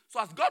footstool.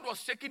 So as God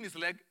was shaking his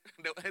leg,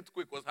 the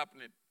earthquake was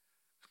happening.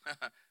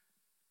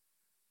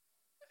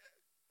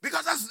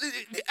 Because that's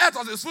the earth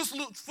was his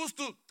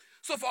footstool.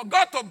 So for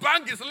God to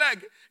bang his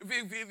leg,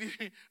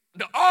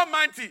 the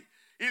Almighty,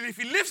 if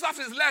he lifts up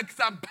his legs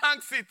and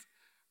bangs it,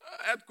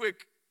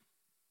 earthquake.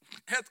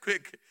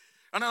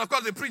 And then of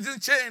course the prison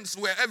chains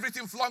where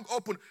everything flung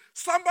open.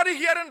 Somebody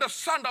hearing the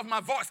sound of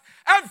my voice,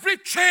 every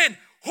chain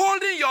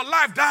holding your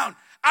life down,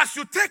 as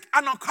you take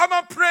an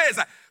uncommon praise,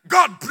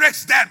 God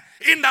breaks them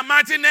in the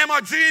mighty name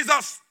of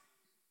Jesus.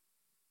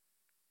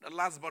 The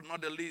last but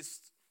not the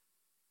least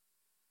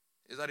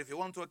is that if you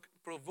want to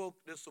provoke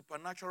the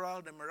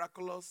supernatural, the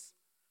miraculous,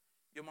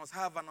 you must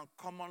have an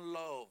uncommon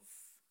love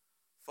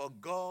for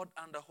God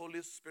and the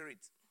Holy Spirit.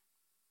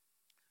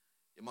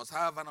 You must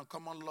have an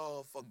uncommon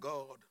love for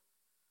God,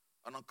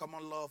 an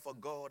uncommon love for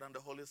God and the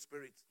Holy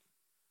Spirit.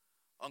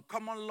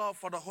 Uncommon love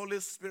for the Holy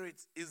Spirit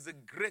is the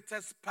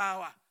greatest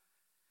power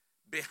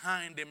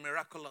behind the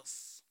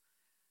miraculous.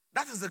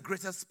 That is the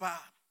greatest power.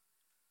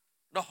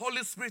 The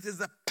Holy Spirit is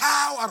the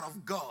power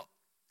of God.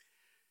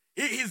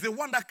 He is the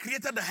one that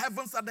created the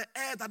heavens and the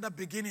earth at the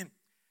beginning.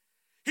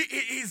 He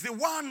is the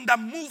one that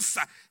moves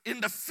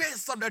in the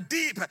face of the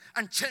deep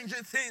and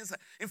changes things.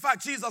 In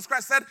fact, Jesus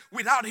Christ said,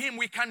 without him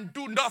we can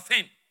do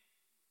nothing.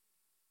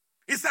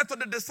 He said to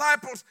the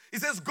disciples, he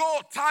says, go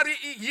tarry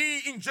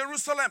ye in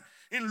Jerusalem.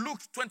 In Luke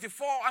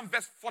 24 and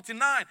verse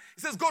 49,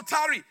 he says, go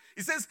tarry.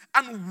 He says,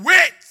 and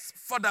wait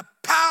for the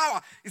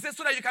power. He says,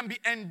 so that you can be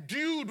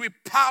endued with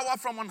power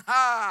from on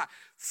high.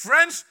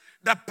 Friends,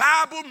 the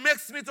Bible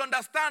makes me to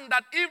understand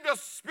that if the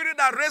Spirit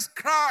that raised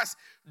Christ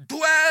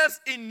dwells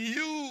in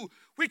you,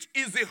 which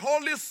is the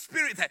Holy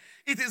Spirit,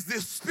 it is the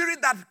Spirit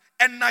that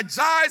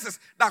energizes,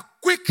 that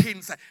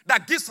quickens,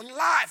 that gives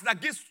life, that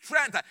gives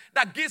strength,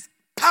 that gives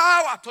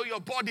power to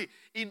your body.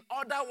 In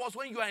other words,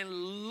 when you are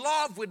in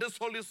love with this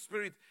Holy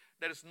Spirit,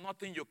 there is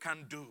nothing you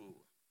can do.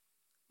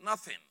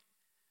 Nothing.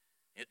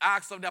 In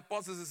Acts of the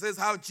Apostles, it says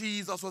how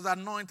Jesus was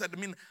anointed.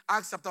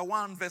 Acts chapter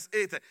 1, verse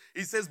 8,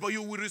 it says, but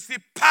you will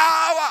receive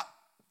power.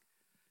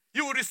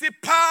 You will receive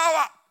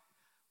power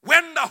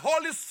when the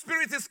Holy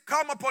Spirit is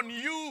come upon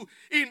you.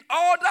 In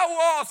other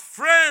words,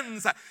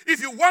 friends,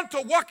 if you want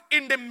to walk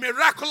in the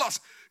miraculous,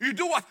 you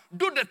do what?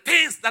 Do the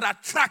things that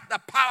attract the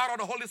power of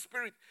the Holy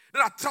Spirit,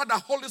 that attract the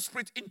Holy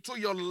Spirit into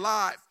your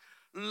life.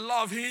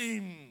 Love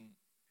Him.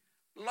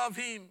 Love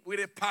Him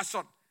with a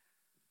passion.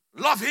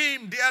 Love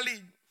Him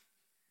dearly.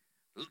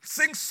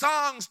 Sing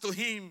songs to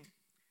Him.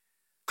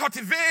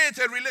 Cultivate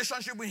a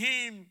relationship with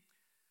Him.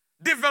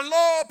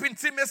 Develop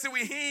intimacy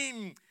with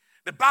Him.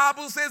 The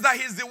Bible says that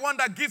He's the one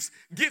that gives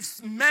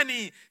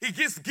many. He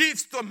gives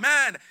gifts to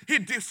man. He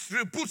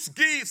distributes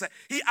gifts.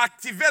 He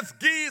activates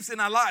gifts in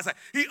our lives.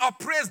 He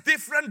operates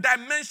different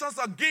dimensions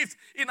of gifts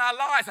in our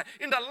lives.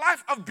 In the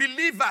life of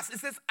believers,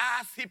 it says,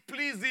 as He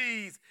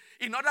pleases.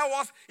 In other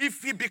words,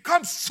 if He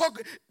becomes so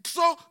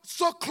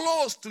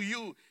close to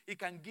you, He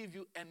can give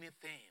you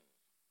anything.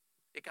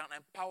 He can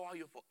empower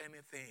you for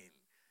anything.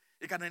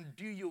 He can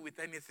endue you with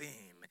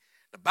anything.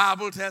 The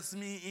Bible tells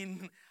me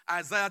in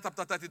Isaiah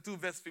chapter 32,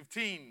 verse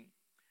 15,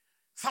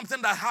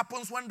 something that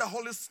happens when the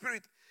Holy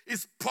Spirit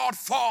is poured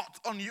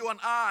forth on you and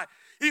I.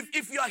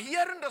 If you are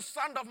hearing the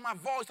sound of my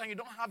voice and you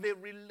don't have a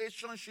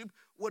relationship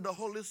with the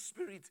Holy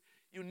Spirit,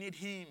 you need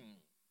Him.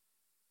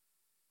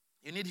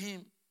 You need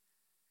Him.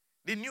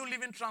 The New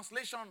Living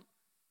Translation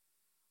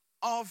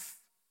of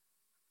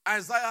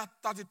Isaiah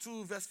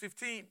 32, verse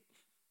 15,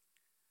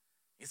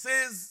 it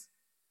says,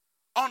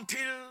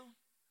 until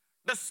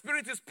the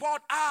Spirit is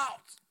poured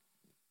out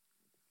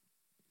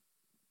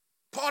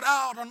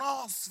on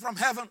us from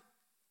heaven.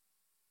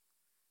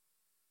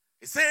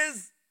 It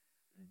says,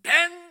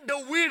 then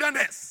the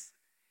wilderness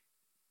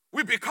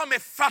will become a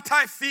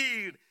fertile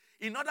field.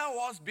 In other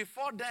words,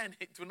 before then,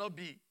 it will not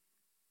be.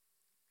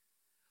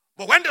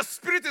 But when the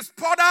Spirit is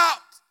poured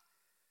out,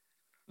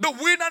 the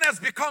wilderness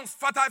becomes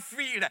fertile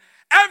field.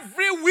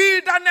 Every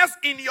wilderness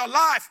in your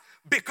life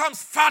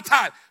becomes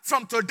fertile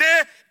from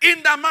today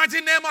in the mighty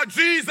name of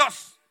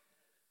Jesus.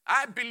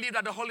 I believe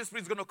that the Holy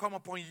Spirit is going to come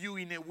upon you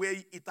in a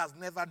way it has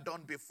never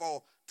done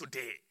before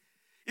today.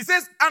 It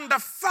says, and the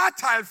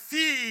fertile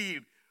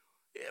field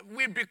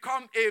will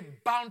become a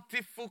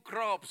bountiful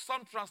crop.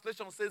 Some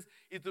translation says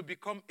it will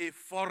become a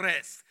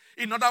forest.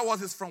 In other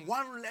words, it's from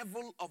one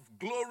level of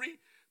glory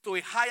to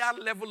a higher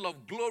level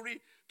of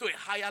glory to a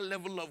higher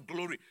level of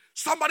glory.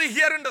 Somebody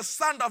hearing the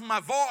sound of my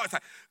voice,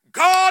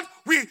 God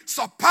will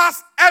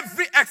surpass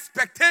every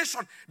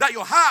expectation that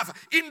you have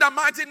in the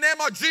mighty name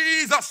of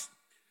Jesus.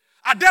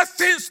 Are there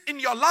things in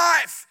your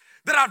life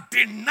that have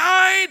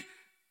denied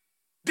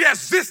the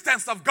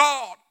existence of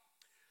God?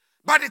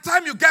 By the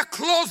time you get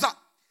closer,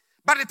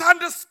 by the time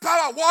this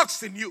power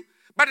works in you,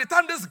 by the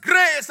time this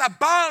grace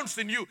abounds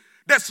in you,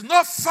 there's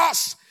no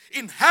force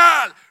in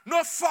hell,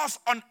 no force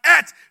on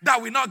earth that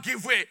will not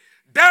give way.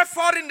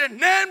 Therefore, in the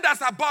name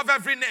that's above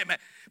every name,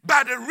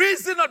 by the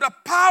reason of the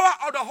power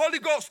of the Holy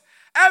Ghost,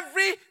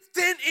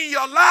 everything in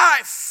your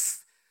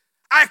life,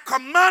 I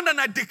command and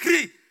I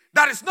decree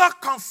that is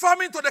not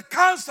conforming to the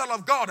counsel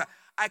of God,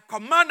 I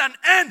command an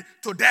end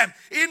to them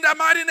in the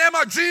mighty name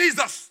of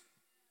Jesus.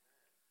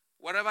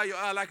 Wherever you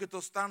are, I'd like you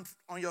to stand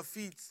on your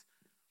feet.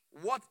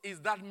 What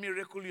is that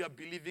miracle you are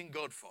believing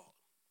God for?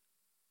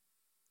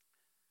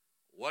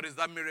 What is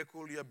that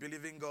miracle you are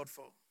believing God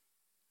for?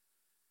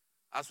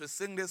 As we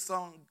sing this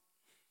song,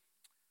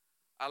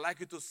 I'd like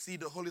you to see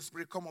the Holy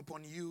Spirit come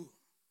upon you,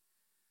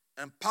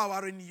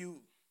 empowering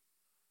you,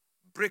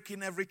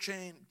 breaking every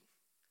chain,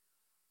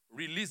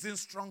 releasing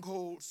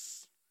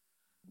strongholds,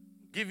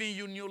 giving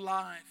you new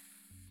life,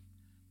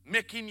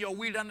 making your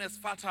wilderness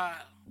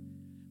fertile,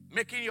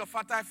 making your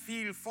fertile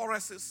field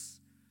forests,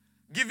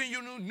 giving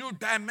you new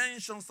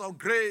dimensions of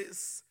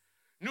grace,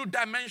 new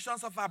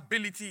dimensions of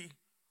ability,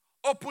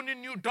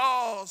 opening new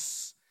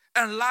doors,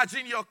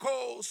 enlarging your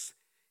course,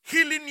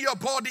 healing your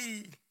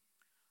body.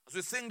 As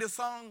we sing the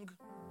song,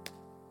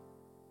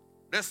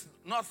 there's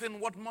nothing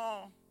what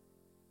more.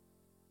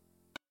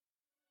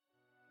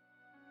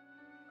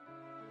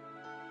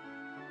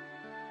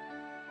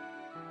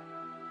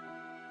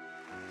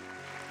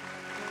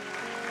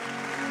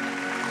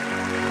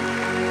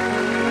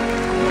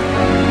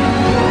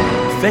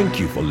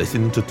 Thank you for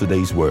listening to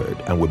today's word,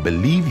 and we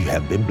believe you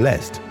have been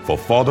blessed. For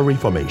further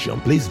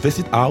information, please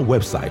visit our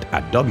website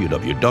at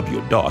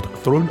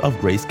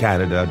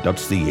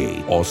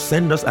www.throneofgracecanada.ca or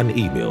send us an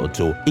email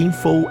to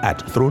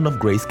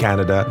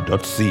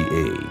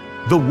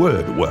info@throneofgracecanada.ca. The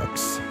word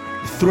works.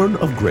 Throne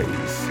of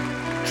Grace,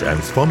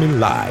 transforming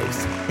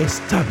lives,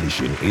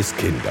 establishing His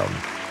kingdom.